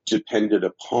 depended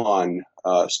upon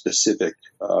specific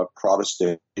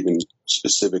Protestant, even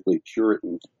specifically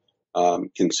Puritan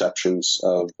conceptions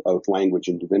of language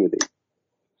and divinity.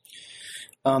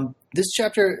 This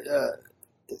chapter,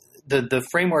 the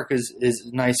framework is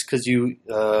nice because you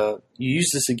use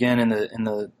this again in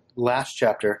the last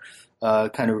chapter.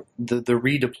 Kind of the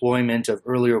redeployment of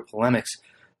earlier polemics.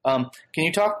 Can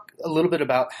you talk a little bit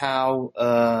about how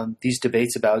these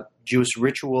debates about Jewish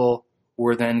ritual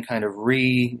were then kind of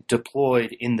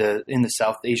redeployed in the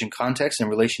South Asian context in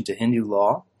relation to Hindu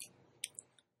law?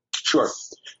 Sure.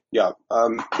 Yeah.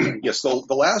 Yes. The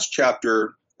last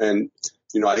chapter, and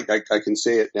I can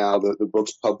say it now. The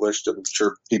book's published. I'm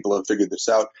sure people have figured this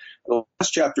out. The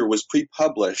last chapter was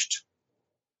pre-published.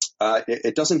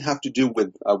 It doesn't have to do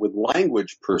with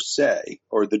language per se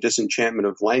or the disenchantment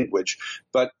of language,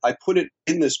 but I put it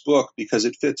in this book because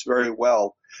it fits very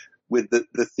well with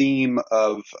the theme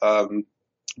of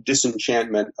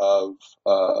disenchantment of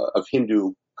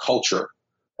Hindu culture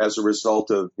as a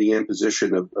result of the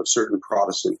imposition of certain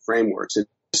Protestant frameworks. In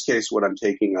this case, what I'm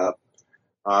taking up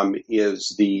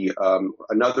is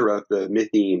another of the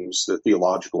mythemes, the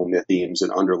theological mythemes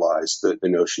that underlies the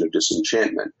notion of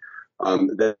disenchantment.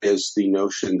 That is the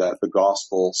notion that the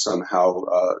gospel somehow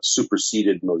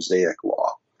superseded Mosaic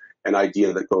law, an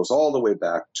idea that goes all the way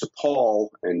back to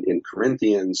Paul and in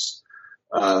Corinthians,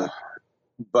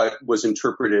 but was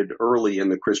interpreted early in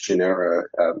the Christian era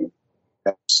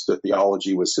as the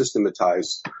theology was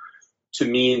systematized to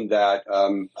mean that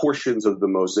portions of the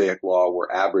Mosaic law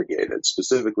were abrogated,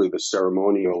 specifically the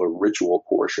ceremonial or ritual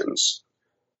portions.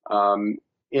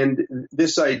 And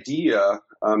this idea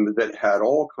that had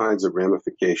all kinds of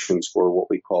ramifications for what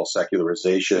we call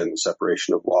secularization,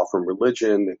 separation of law from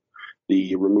religion,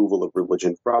 the removal of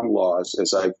religion from laws,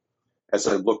 as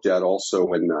I've looked at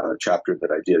also in a chapter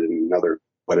that I did in another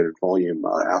edited volume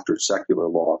after secular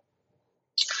law.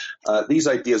 These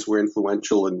ideas were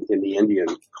influential in the Indian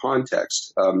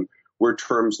context, where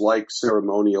terms like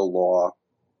ceremonial law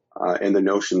and the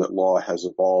notion that law has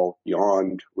evolved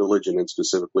beyond religion and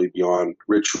specifically beyond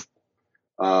ritual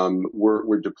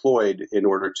were deployed in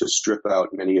order to strip out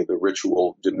many of the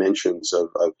ritual dimensions of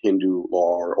Hindu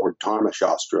law or Dharma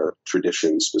Shastra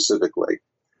traditions specifically.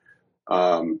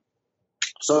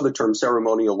 So the term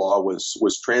ceremonial law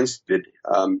was translated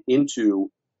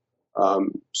into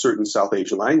certain South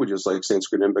Asian languages like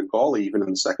Sanskrit and Bengali, even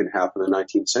in the second half of the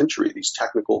 19th century. These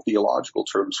technical theological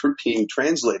terms were being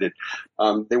translated.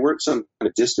 They weren't some kind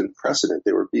of distant precedent.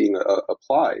 They were being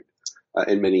applied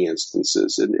in many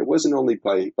instances. And it wasn't only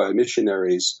by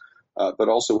missionaries, but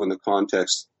also in the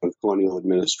context of colonial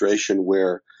administration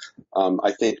where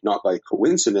I think not by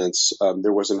coincidence,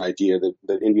 there was an idea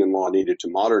that Indian law needed to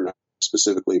modernize,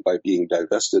 specifically by being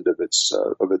divested of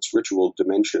its ritual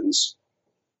dimensions.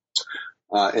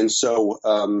 And so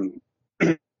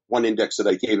one index that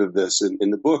I gave of this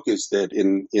in the book is that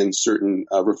in certain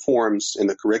reforms in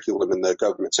the curriculum in the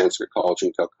government Sanskrit college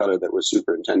in Calcutta that was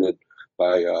superintended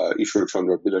by Ishwar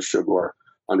Chandra Vidyashagar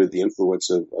under the influence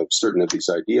of certain of these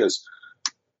ideas,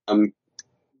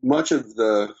 much of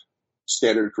the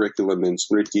standard curriculum in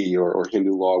Smriti or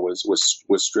Hindu law was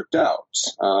stripped out.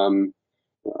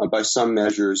 By some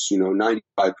measures,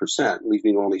 95%,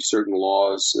 leaving only certain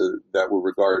laws that were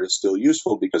regarded as still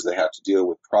useful because they had to deal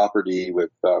with property,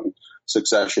 with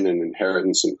succession and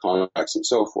inheritance and contracts and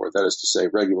so forth. That is to say,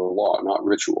 regular law, not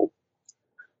ritual.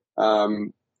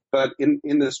 But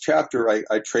in this chapter,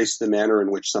 I trace the manner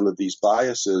in which some of these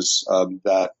biases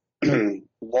that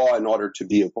law, in order to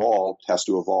be evolved, has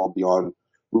to evolve beyond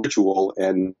ritual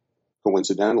and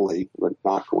coincidentally, but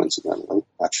not coincidentally,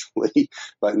 actually,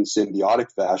 but in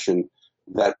symbiotic fashion,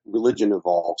 that religion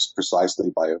evolves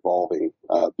precisely by evolving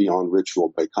beyond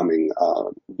ritual,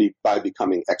 by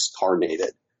becoming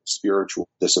excarnated, spiritual,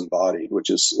 disembodied,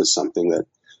 which is something that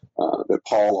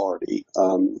Paul already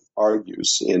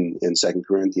argues in 2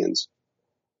 Corinthians.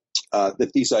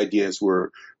 That these ideas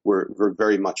were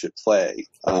very much at play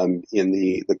in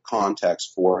the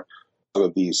context for some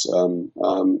of these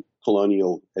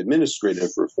colonial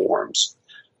administrative reforms.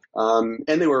 And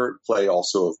they were at play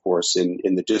also, of course,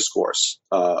 in the discourse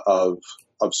of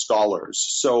scholars.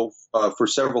 So for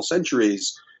several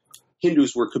centuries,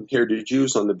 Hindus were compared to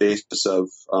Jews on the basis of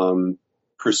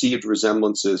perceived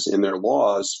resemblances in their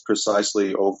laws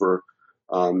precisely over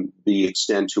the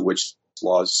extent to which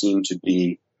laws seem to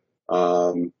be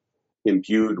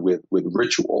imbued with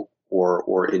ritual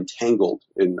or entangled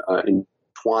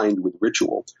entwined with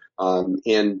ritual.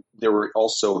 And there were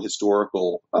also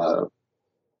historical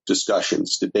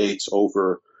discussions, debates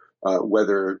over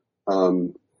whether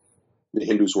the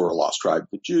Hindus were a lost tribe of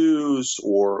the Jews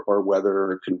or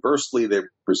whether conversely they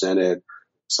presented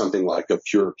something like a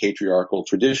pure patriarchal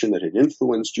tradition that had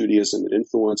influenced Judaism, that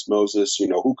influenced Moses.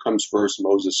 Who comes first,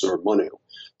 Moses or Manu,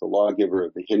 the lawgiver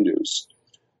of the Hindus?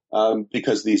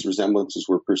 Because these resemblances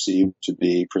were perceived to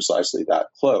be precisely that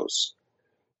close.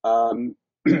 And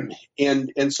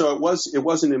so it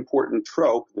was an important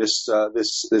trope, this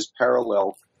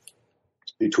parallel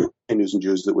between Hindus and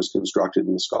Jews that was constructed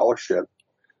in the scholarship.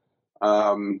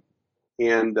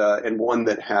 and one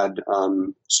that had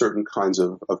certain kinds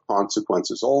of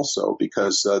consequences also,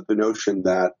 because the notion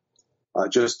that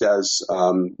just as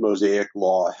Mosaic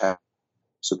law had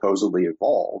supposedly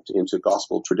evolved into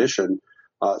gospel tradition,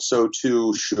 so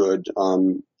too should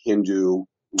Hindu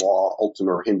law,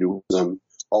 or Hinduism,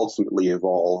 ultimately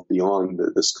evolve beyond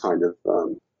this kind of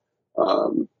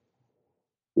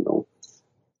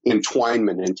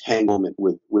entwinement, entanglement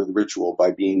with ritual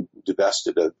by being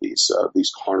divested of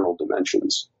these carnal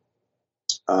dimensions.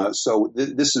 So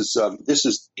this is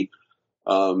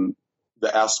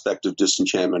the aspect of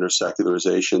disenchantment or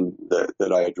secularization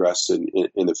that I address in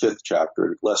the 5th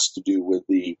chapter. Less to do with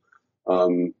the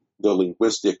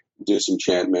linguistic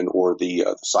disenchantment or the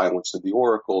silence of the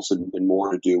oracles, and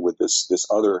more to do with this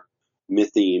other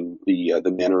mytheme, the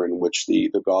manner in which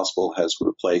the gospel has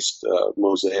replaced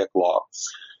Mosaic law.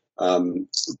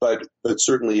 But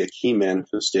certainly a key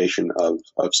manifestation of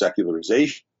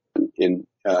secularization,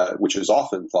 which is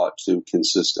often thought to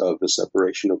consist of the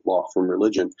separation of law from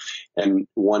religion, and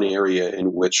one area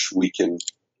in which we can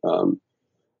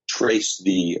trace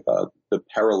the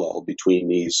parallel between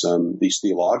these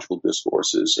theological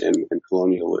discourses and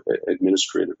colonial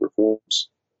administrative reforms.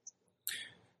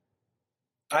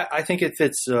 I think it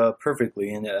fits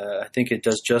perfectly, and I think it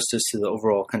does justice to the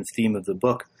overall kind of theme of the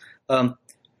book.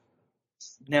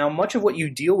 Now, much of what you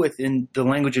deal with in The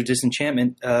Language of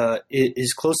Disenchantment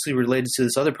is closely related to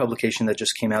this other publication that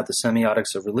just came out, The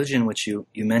Semiotics of Religion, which you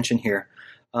mentioned here.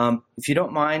 If you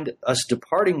don't mind us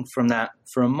departing from that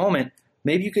for a moment,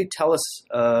 maybe you could tell us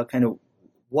kind of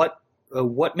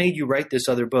what made you write this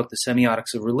other book, The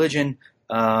Semiotics of Religion,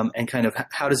 and kind of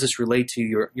how does this relate to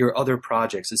your other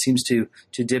projects? It seems to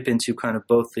dip into kind of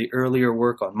both the earlier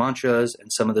work on mantras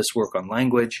and some of this work on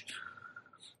language.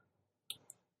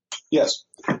 Yes.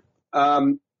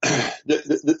 The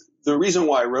reason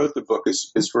why I wrote the book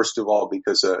is first of all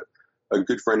because a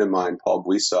good friend of mine, Paul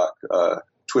Bwisak,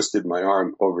 twisted my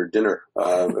arm over dinner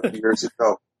a few years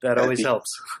ago. That always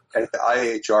helps. At the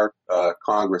IHR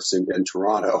Congress in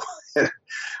Toronto.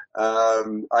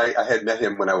 I had met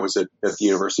him when I was at the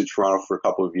University of Toronto for a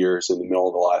couple of years in the middle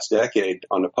of the last decade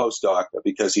on a postdoc,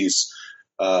 because he's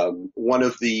one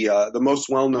of the most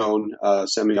well-known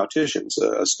semioticians,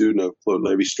 a student of Claude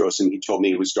Lévi-Strauss, and he told me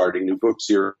he was starting a new book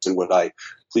series, and would I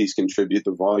please contribute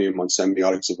the volume on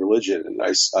semiotics of religion? And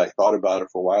I thought about it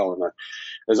for a while, and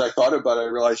as I thought about it, I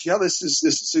realized, this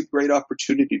is a great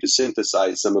opportunity to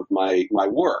synthesize some of my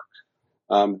work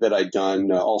that I'd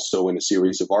done also in a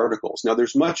series of articles. Now,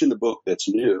 there's much in the book that's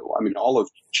new. I mean, all of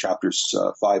chapters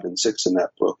 5 and 6 in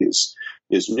that book is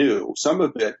new. Some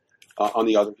of it, on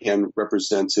the other hand,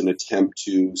 represents an attempt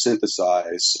to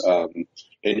synthesize and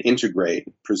integrate,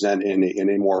 present in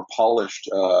a more polished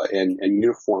and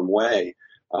uniform way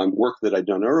work that I'd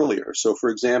done earlier. So, for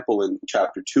example, in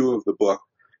chapter 2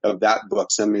 of that book,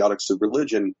 Semiotics of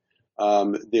Religion,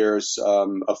 there's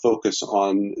a focus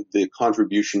on the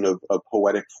contribution of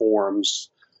poetic forms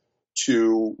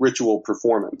to ritual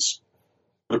performance.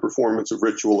 The performance of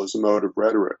ritual is a mode of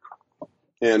rhetoric.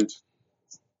 And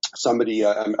somebody,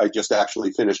 I just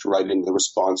actually finished writing the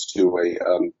response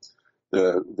to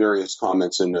the various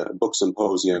comments in a book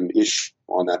symposium issue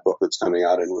on that book that's coming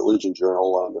out in Religion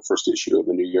Journal on the first issue of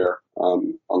the new year,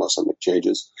 unless something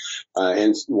changes.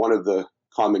 And one of the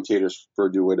commentators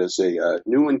referred to it as a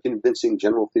new and convincing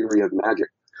general theory of magic.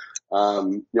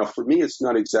 For me, it's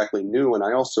not exactly new, and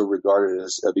I also regard it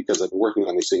as, because I've been working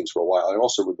on these things for a while, I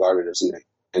also regard it as an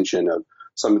extension of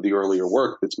some of the earlier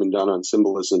work that's been done on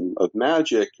symbolism of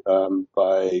magic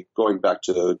by going back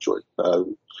to George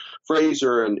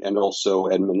Fraser and also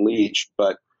Edmund Leach,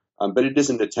 but it is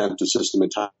an attempt to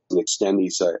systematize and extend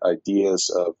these ideas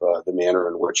of the manner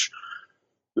in which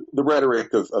the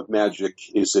rhetoric of magic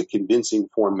is a convincing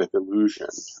form of illusion,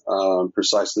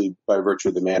 precisely by virtue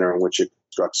of the manner in which it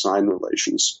constructs sign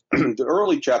relations. The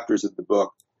early chapters of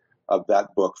that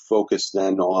book focus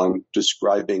then on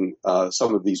describing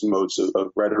some of these modes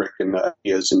of rhetoric and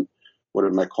ideas in what I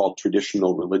might call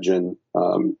traditional religion.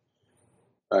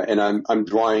 And I'm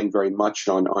drawing very much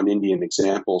on Indian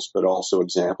examples, but also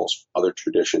examples from other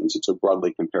traditions. It's a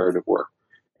broadly comparative work.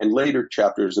 And later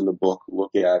chapters in the book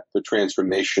look at the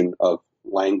transformation of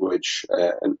language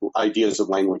and ideas of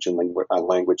language and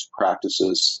language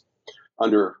practices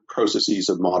under processes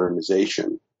of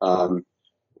modernization.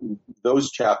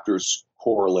 Those chapters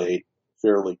correlate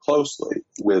fairly closely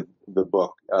with the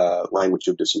book Language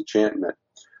of Disenchantment.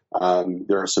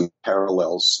 There are some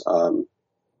parallels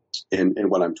in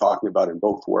what I'm talking about in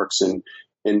both works. And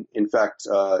in fact,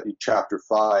 chapter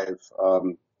 5,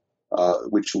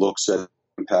 which looks at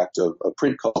impact of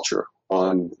print culture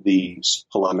on these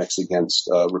polemics against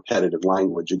repetitive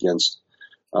language, against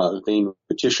vain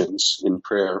repetitions in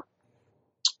prayer,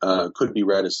 could be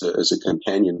read as a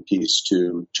companion piece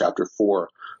to Chapter 4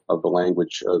 of the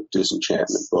Language of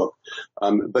Disenchantment book.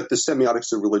 But the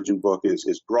Semiotics of Religion book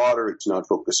is broader. It's not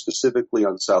focused specifically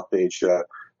on South Asia.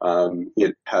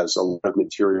 It has a lot of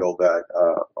material that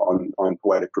on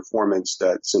poetic performance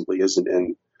that simply isn't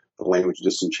in the Language of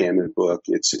Disenchantment book.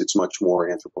 It's much more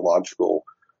anthropological,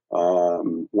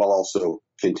 while also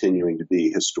continuing to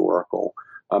be historical.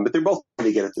 But they're both trying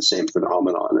to get at the same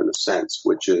phenomenon in a sense,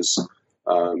 which is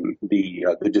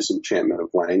the disenchantment of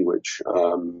language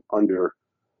under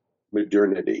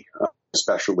modernity,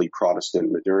 especially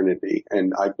Protestant modernity.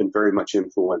 And I've been very much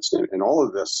influenced in all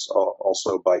of this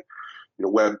also by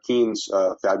Webb Keene's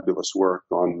fabulous work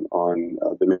on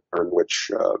the manner in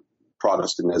which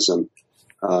Protestantism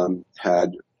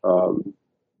had,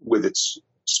 with its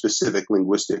specific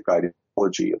linguistic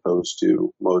ideology opposed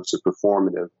to modes of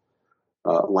performative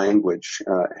language,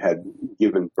 had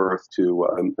given birth to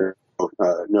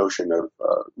a notion of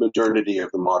modernity of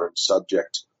the modern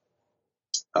subject.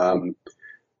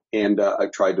 And I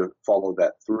tried to follow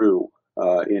that through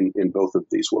in both of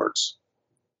these works.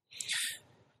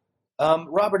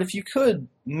 Robert, if you could,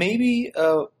 maybe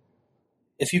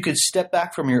if you could step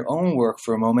back from your own work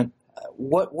for a moment,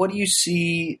 what do you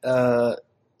see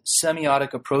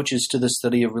semiotic approaches to the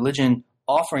study of religion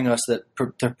offering us that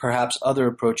perhaps other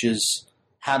approaches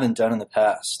haven't done in the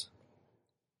past?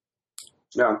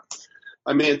 Yeah,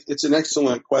 I mean, it's an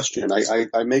excellent question.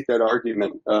 I make that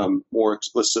argument more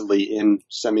explicitly in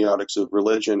Semiotics of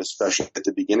Religion, especially at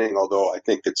the beginning, although I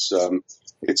think it's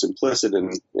implicit in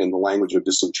the Language of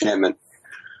Disenchantment.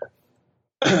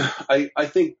 I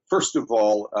think, first of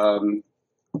all,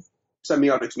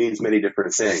 semiotics means many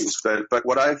different things, but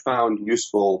what I've found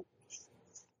useful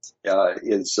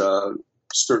is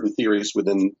certain theories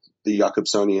within the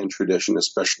Jacobsonian tradition,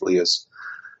 especially as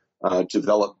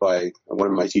developed by one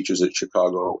of my teachers at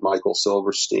Chicago, Michael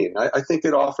Silverstein. I think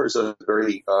it offers a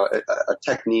very a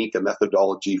technique, a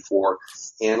methodology for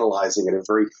analyzing at a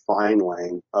very fine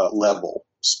level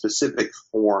specific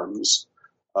forms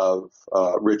of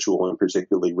ritual, and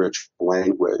particularly ritual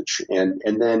language, and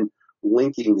then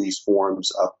linking these forms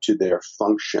up to their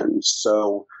functions.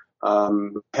 So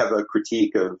have a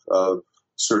critique of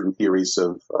certain theories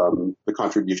of the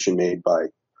contribution made by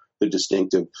the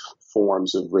distinctive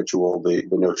forms of ritual, the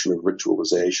notion of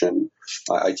ritualization.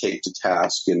 I take to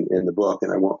task in the book,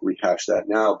 and I won't rehash that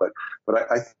now, but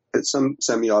I think that some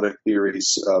semiotic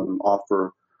theories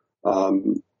offer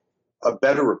a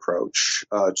better approach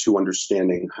to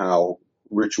understanding how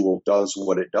ritual does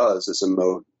what it does as a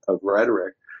mode of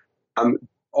rhetoric.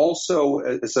 Also,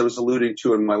 as I was alluding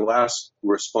to in my last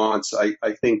response,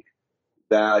 I think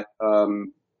that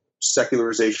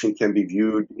secularization can be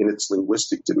viewed in its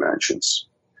linguistic dimensions.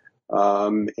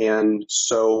 And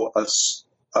so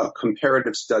a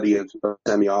comparative study of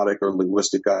semiotic or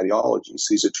linguistic ideologies,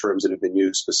 these are terms that have been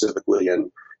used specifically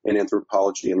in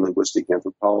anthropology and linguistic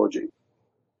anthropology,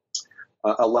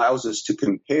 allows us to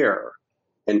compare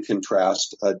and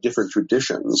contrast different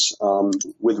traditions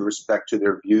with respect to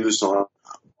their views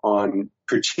on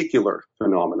particular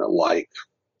phenomena like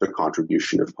the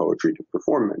contribution of poetry to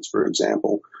performance, for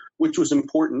example, which was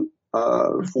important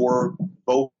for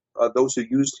both those who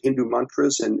used Hindu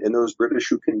mantras and those British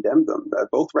who condemned them.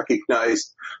 Both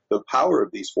recognized the power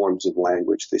of these forms of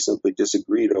language. They simply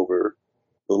disagreed over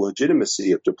the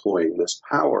legitimacy of deploying this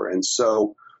power. And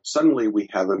so suddenly we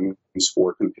have a means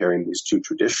for comparing these two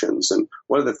traditions. And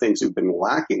one of the things we've been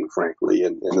lacking, frankly,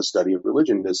 in the study of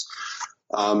religion is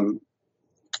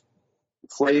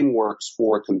frameworks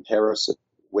for comparison,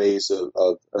 ways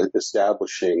of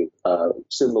establishing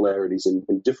similarities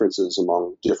and differences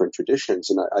among different traditions.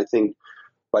 And I think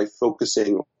by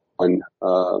focusing on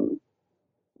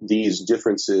these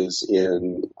differences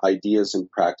in ideas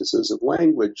and practices of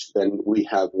language, then we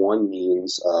have one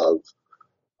means of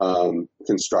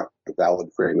constructing a valid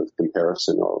frame of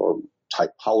comparison or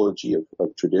typology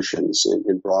of traditions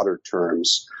in broader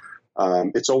terms.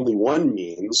 It's only one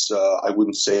means. I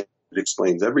wouldn't say it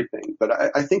explains everything, but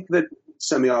I think that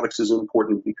semiotics is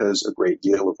important because a great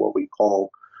deal of what we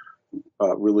call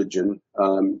religion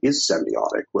is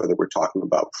semiotic, whether we're talking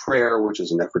about prayer, which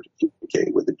is an effort to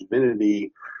communicate with the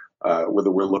divinity,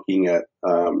 whether we're looking at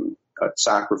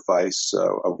sacrifice,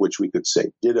 of which we could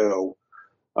say ditto,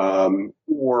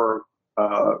 or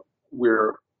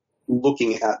we're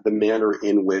looking at the manner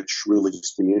in which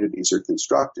religious communities are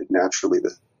constructed. Naturally,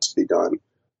 this must be done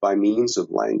by means of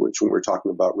language. When we're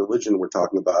talking about religion, we're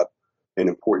talking about an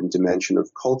important dimension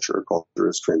of culture. Culture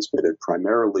is transmitted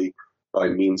primarily by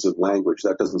means of language.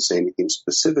 That doesn't say anything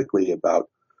specifically about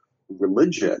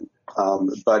religion,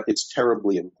 but it's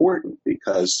terribly important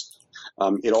because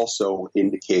it also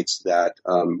indicates that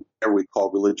whatever we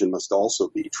call religion must also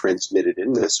be transmitted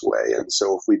in this way. And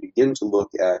so if we begin to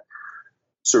look at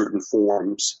certain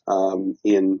forms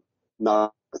in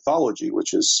mythology,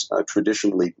 which has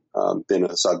traditionally been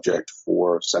a subject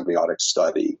for semiotic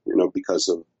study, because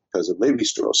of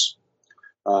Lévi-Strauss,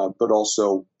 but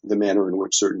also the manner in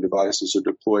which certain devices are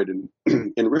deployed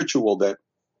in ritual, that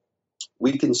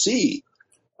we can see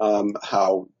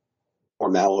how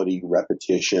formality,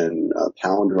 repetition,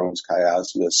 palindromes,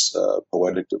 chiasmus,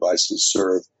 poetic devices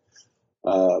serve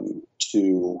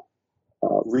to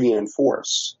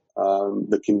reinforce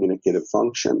the communicative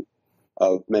function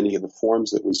of many of the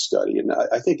forms that we study. And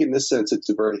I think in this sense, it's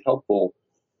a very helpful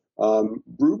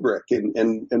rubric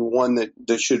and one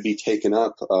that should be taken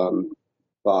up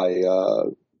by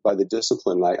the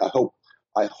discipline. I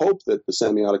hope that the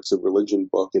Semiotics of Religion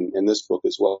book and this book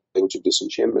as well, Language of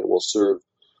Disenchantment, will serve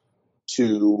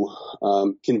to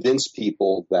convince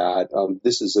people that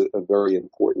this is a very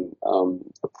important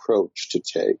approach to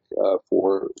take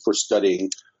for studying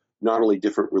not only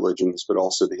different religions, but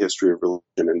also the history of religion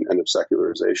and of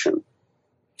secularization.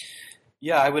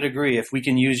 Yeah, I would agree. If we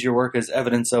can use your work as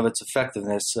evidence of its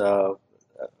effectiveness,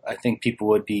 I think people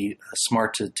would be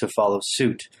smart to follow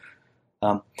suit.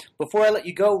 Before I let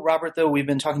you go, Robert, though, we've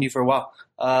been talking to you for a while.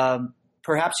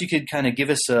 Perhaps you could kind of give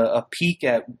us a peek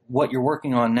at what you're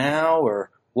working on now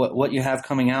or what you have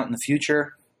coming out in the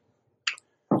future.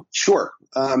 Sure.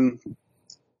 I'm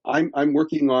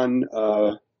working on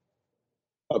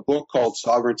a book called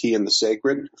Sovereignty and the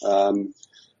Sacred.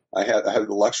 I had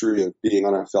the luxury of being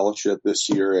on a fellowship this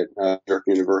year at New York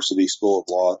University School of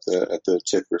Law at the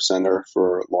Tickler Center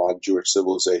for Law and Jewish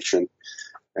Civilization,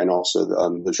 and also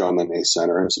the Jean Monnet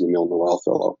Center as an Emile Noel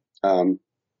Fellow.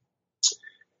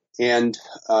 And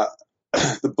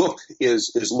the book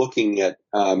is looking at,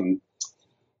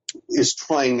 is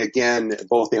trying again,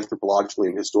 both anthropologically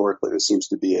and historically. This seems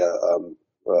to be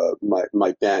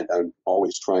my bent. I'm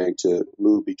always trying to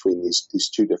move between these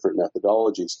two different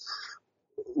methodologies.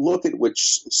 Look at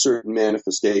which certain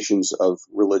manifestations of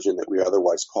religion that we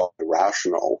otherwise call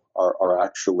irrational are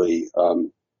actually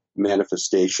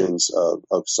manifestations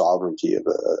of sovereignty, of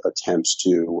attempts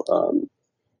to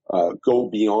go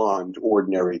beyond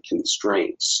ordinary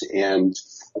constraints. And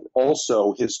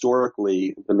also,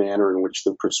 historically, the manner in which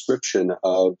the prescription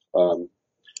of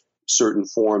certain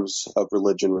forms of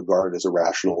religion regarded as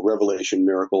irrational, revelation,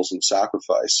 miracles, and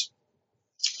sacrifice,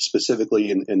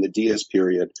 specifically in the Deist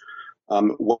period,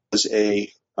 was an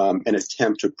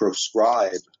attempt to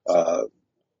proscribe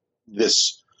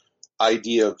this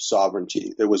idea of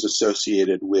sovereignty that was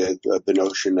associated with the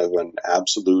notion of an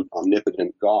absolute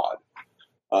omnipotent God.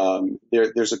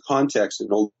 There's a context,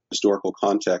 an old historical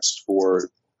context for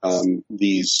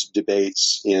these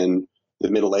debates in the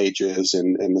Middle Ages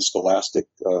and the scholastic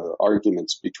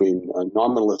arguments between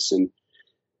nominalists and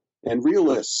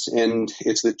realists. And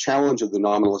it's the challenge of the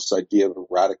nominalist idea of a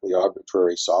radically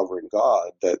arbitrary sovereign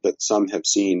God that some have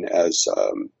seen as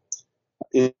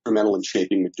instrumental in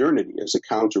shaping modernity, as a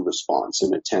counter-response,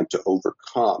 an attempt to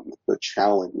overcome the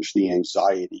challenge, the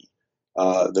anxiety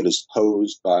that is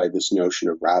posed by this notion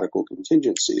of radical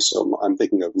contingency. So I'm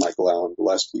thinking of Michael Allen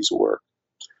Gillespie's work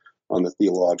on the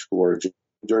theological origin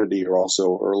of modernity, or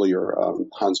also earlier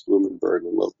Hans Blumenberg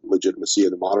and the legitimacy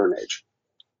of the modern age.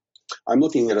 I'm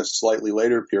looking at a slightly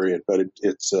later period, but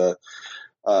it's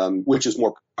which is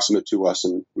more proximate to us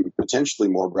and potentially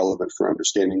more relevant for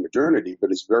understanding modernity,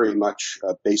 but is very much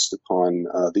based upon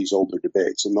these older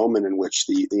debates, a moment in which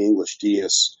the English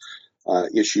deists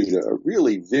issued a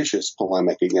really vicious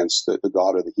polemic against the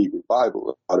God of the Hebrew Bible,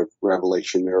 the God of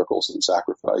revelation, miracles, and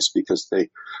sacrifice, because they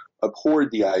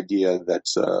abhorred the idea that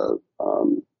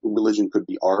religion could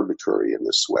be arbitrary in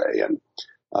this way. And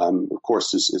of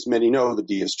course, as many know, the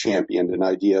deists championed an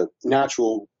idea of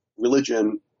natural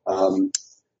religion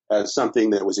as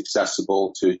something that was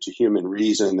accessible to human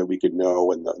reason, that we could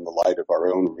know in the light of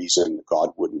our own reason. God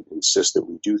wouldn't insist that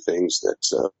we do things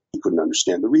that we couldn't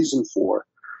understand the reason for.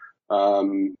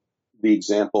 The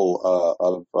example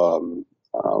of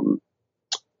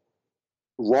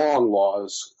wrong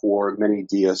laws for many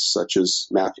deists, such as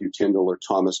Matthew Tyndall or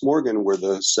Thomas Morgan, were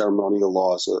the ceremonial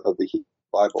laws of the Hebrew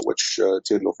Bible, which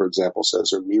Tyndall, for example,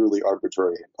 says are merely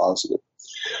arbitrary and positive.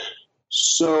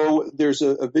 So there's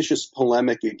a vicious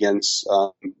polemic against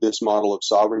this model of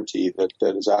sovereignty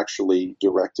that is actually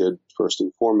directed first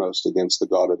and foremost against the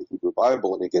God of the Hebrew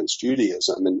Bible and against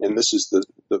Judaism. And this is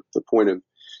the point of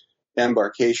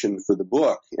embarkation for the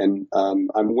book. And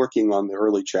I'm working on the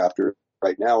early chapter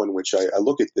right now in which I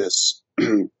look at this,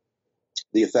 the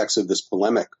effects of this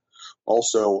polemic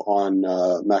also on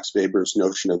Max Weber's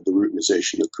notion of the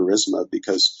routinization of charisma,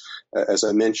 because as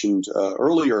I mentioned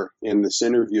earlier in this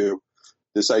interview,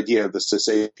 this idea of the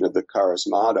cessation of the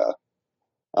charismata,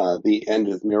 the end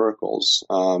of miracles,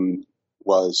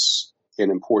 was an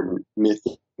important myth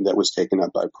that was taken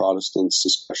up by Protestants,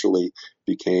 especially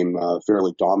became a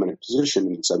fairly dominant position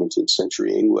in 17th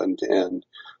century England, and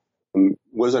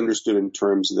was understood in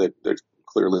terms that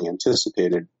clearly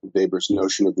anticipated Weber's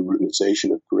notion of the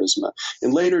routinization of charisma.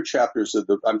 In later chapters of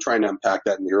I'm trying to unpack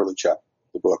that in the early chapter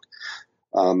of the book,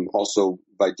 also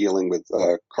by dealing with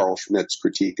Carl Schmitt's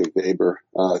critique of Weber,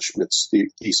 Schmitt's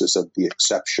thesis of the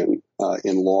exception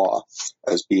in law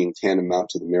as being tantamount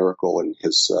to the miracle, and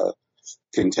his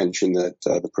contention that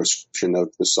the prescription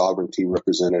of the sovereignty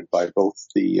represented by both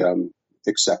the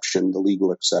exception, the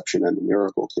legal exception, and the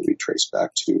miracle can be traced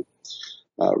back to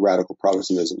radical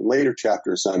Protestantism. In later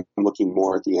chapters, I'm looking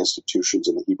more at the institutions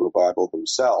in the Hebrew Bible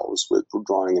themselves, with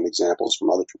drawing in examples from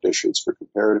other traditions for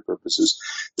comparative purposes,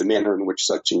 the manner in which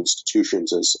such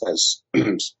institutions as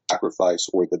sacrifice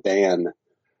or the ban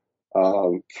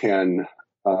can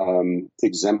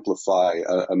exemplify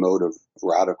a mode of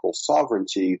radical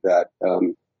sovereignty that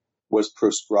was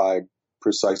prescribed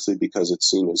precisely because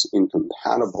it's seen as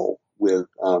incompatible with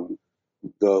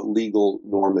the legal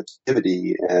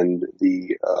normativity and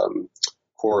the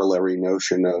corollary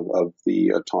notion of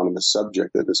the autonomous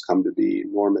subject that has come to be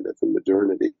normative in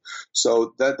modernity.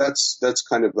 So that's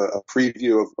kind of a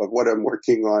preview of what I'm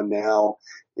working on now,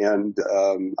 and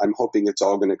I'm hoping it's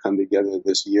all going to come together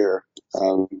this year.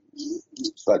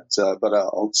 But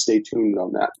I'll stay tuned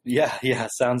on that. Yeah,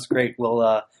 sounds great.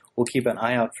 We'll keep an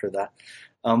eye out for that.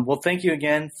 Well, thank you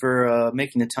again for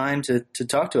making the time to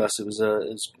talk to us. It was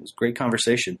a great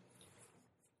conversation.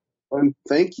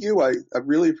 Thank you. I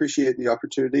really appreciate the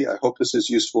opportunity. I hope this is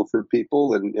useful for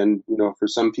people, and for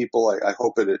some people, I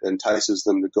hope it entices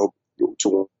them to go to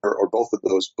one or both of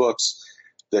those books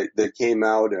that came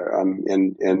out,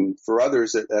 and for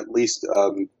others, at least,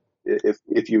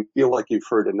 if you feel like you've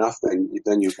heard enough,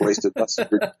 then you've wasted less of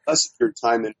your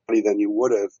time and money than you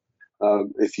would have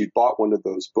if you bought one of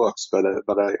those books. But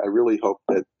I really hope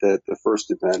that the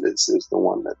first event is the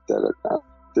one that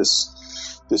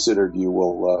this interview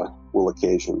will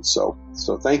occasion. So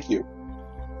thank you.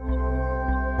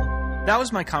 That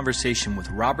was my conversation with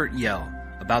Robert Yell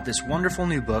about this wonderful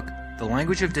new book, The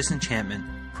Language of Disenchantment,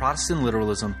 Protestant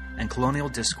Literalism, and Colonial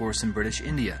Discourse in British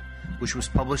India, which was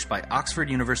published by Oxford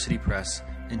University Press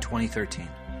in 2013.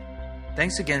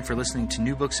 Thanks again for listening to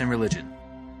New Books in Religion.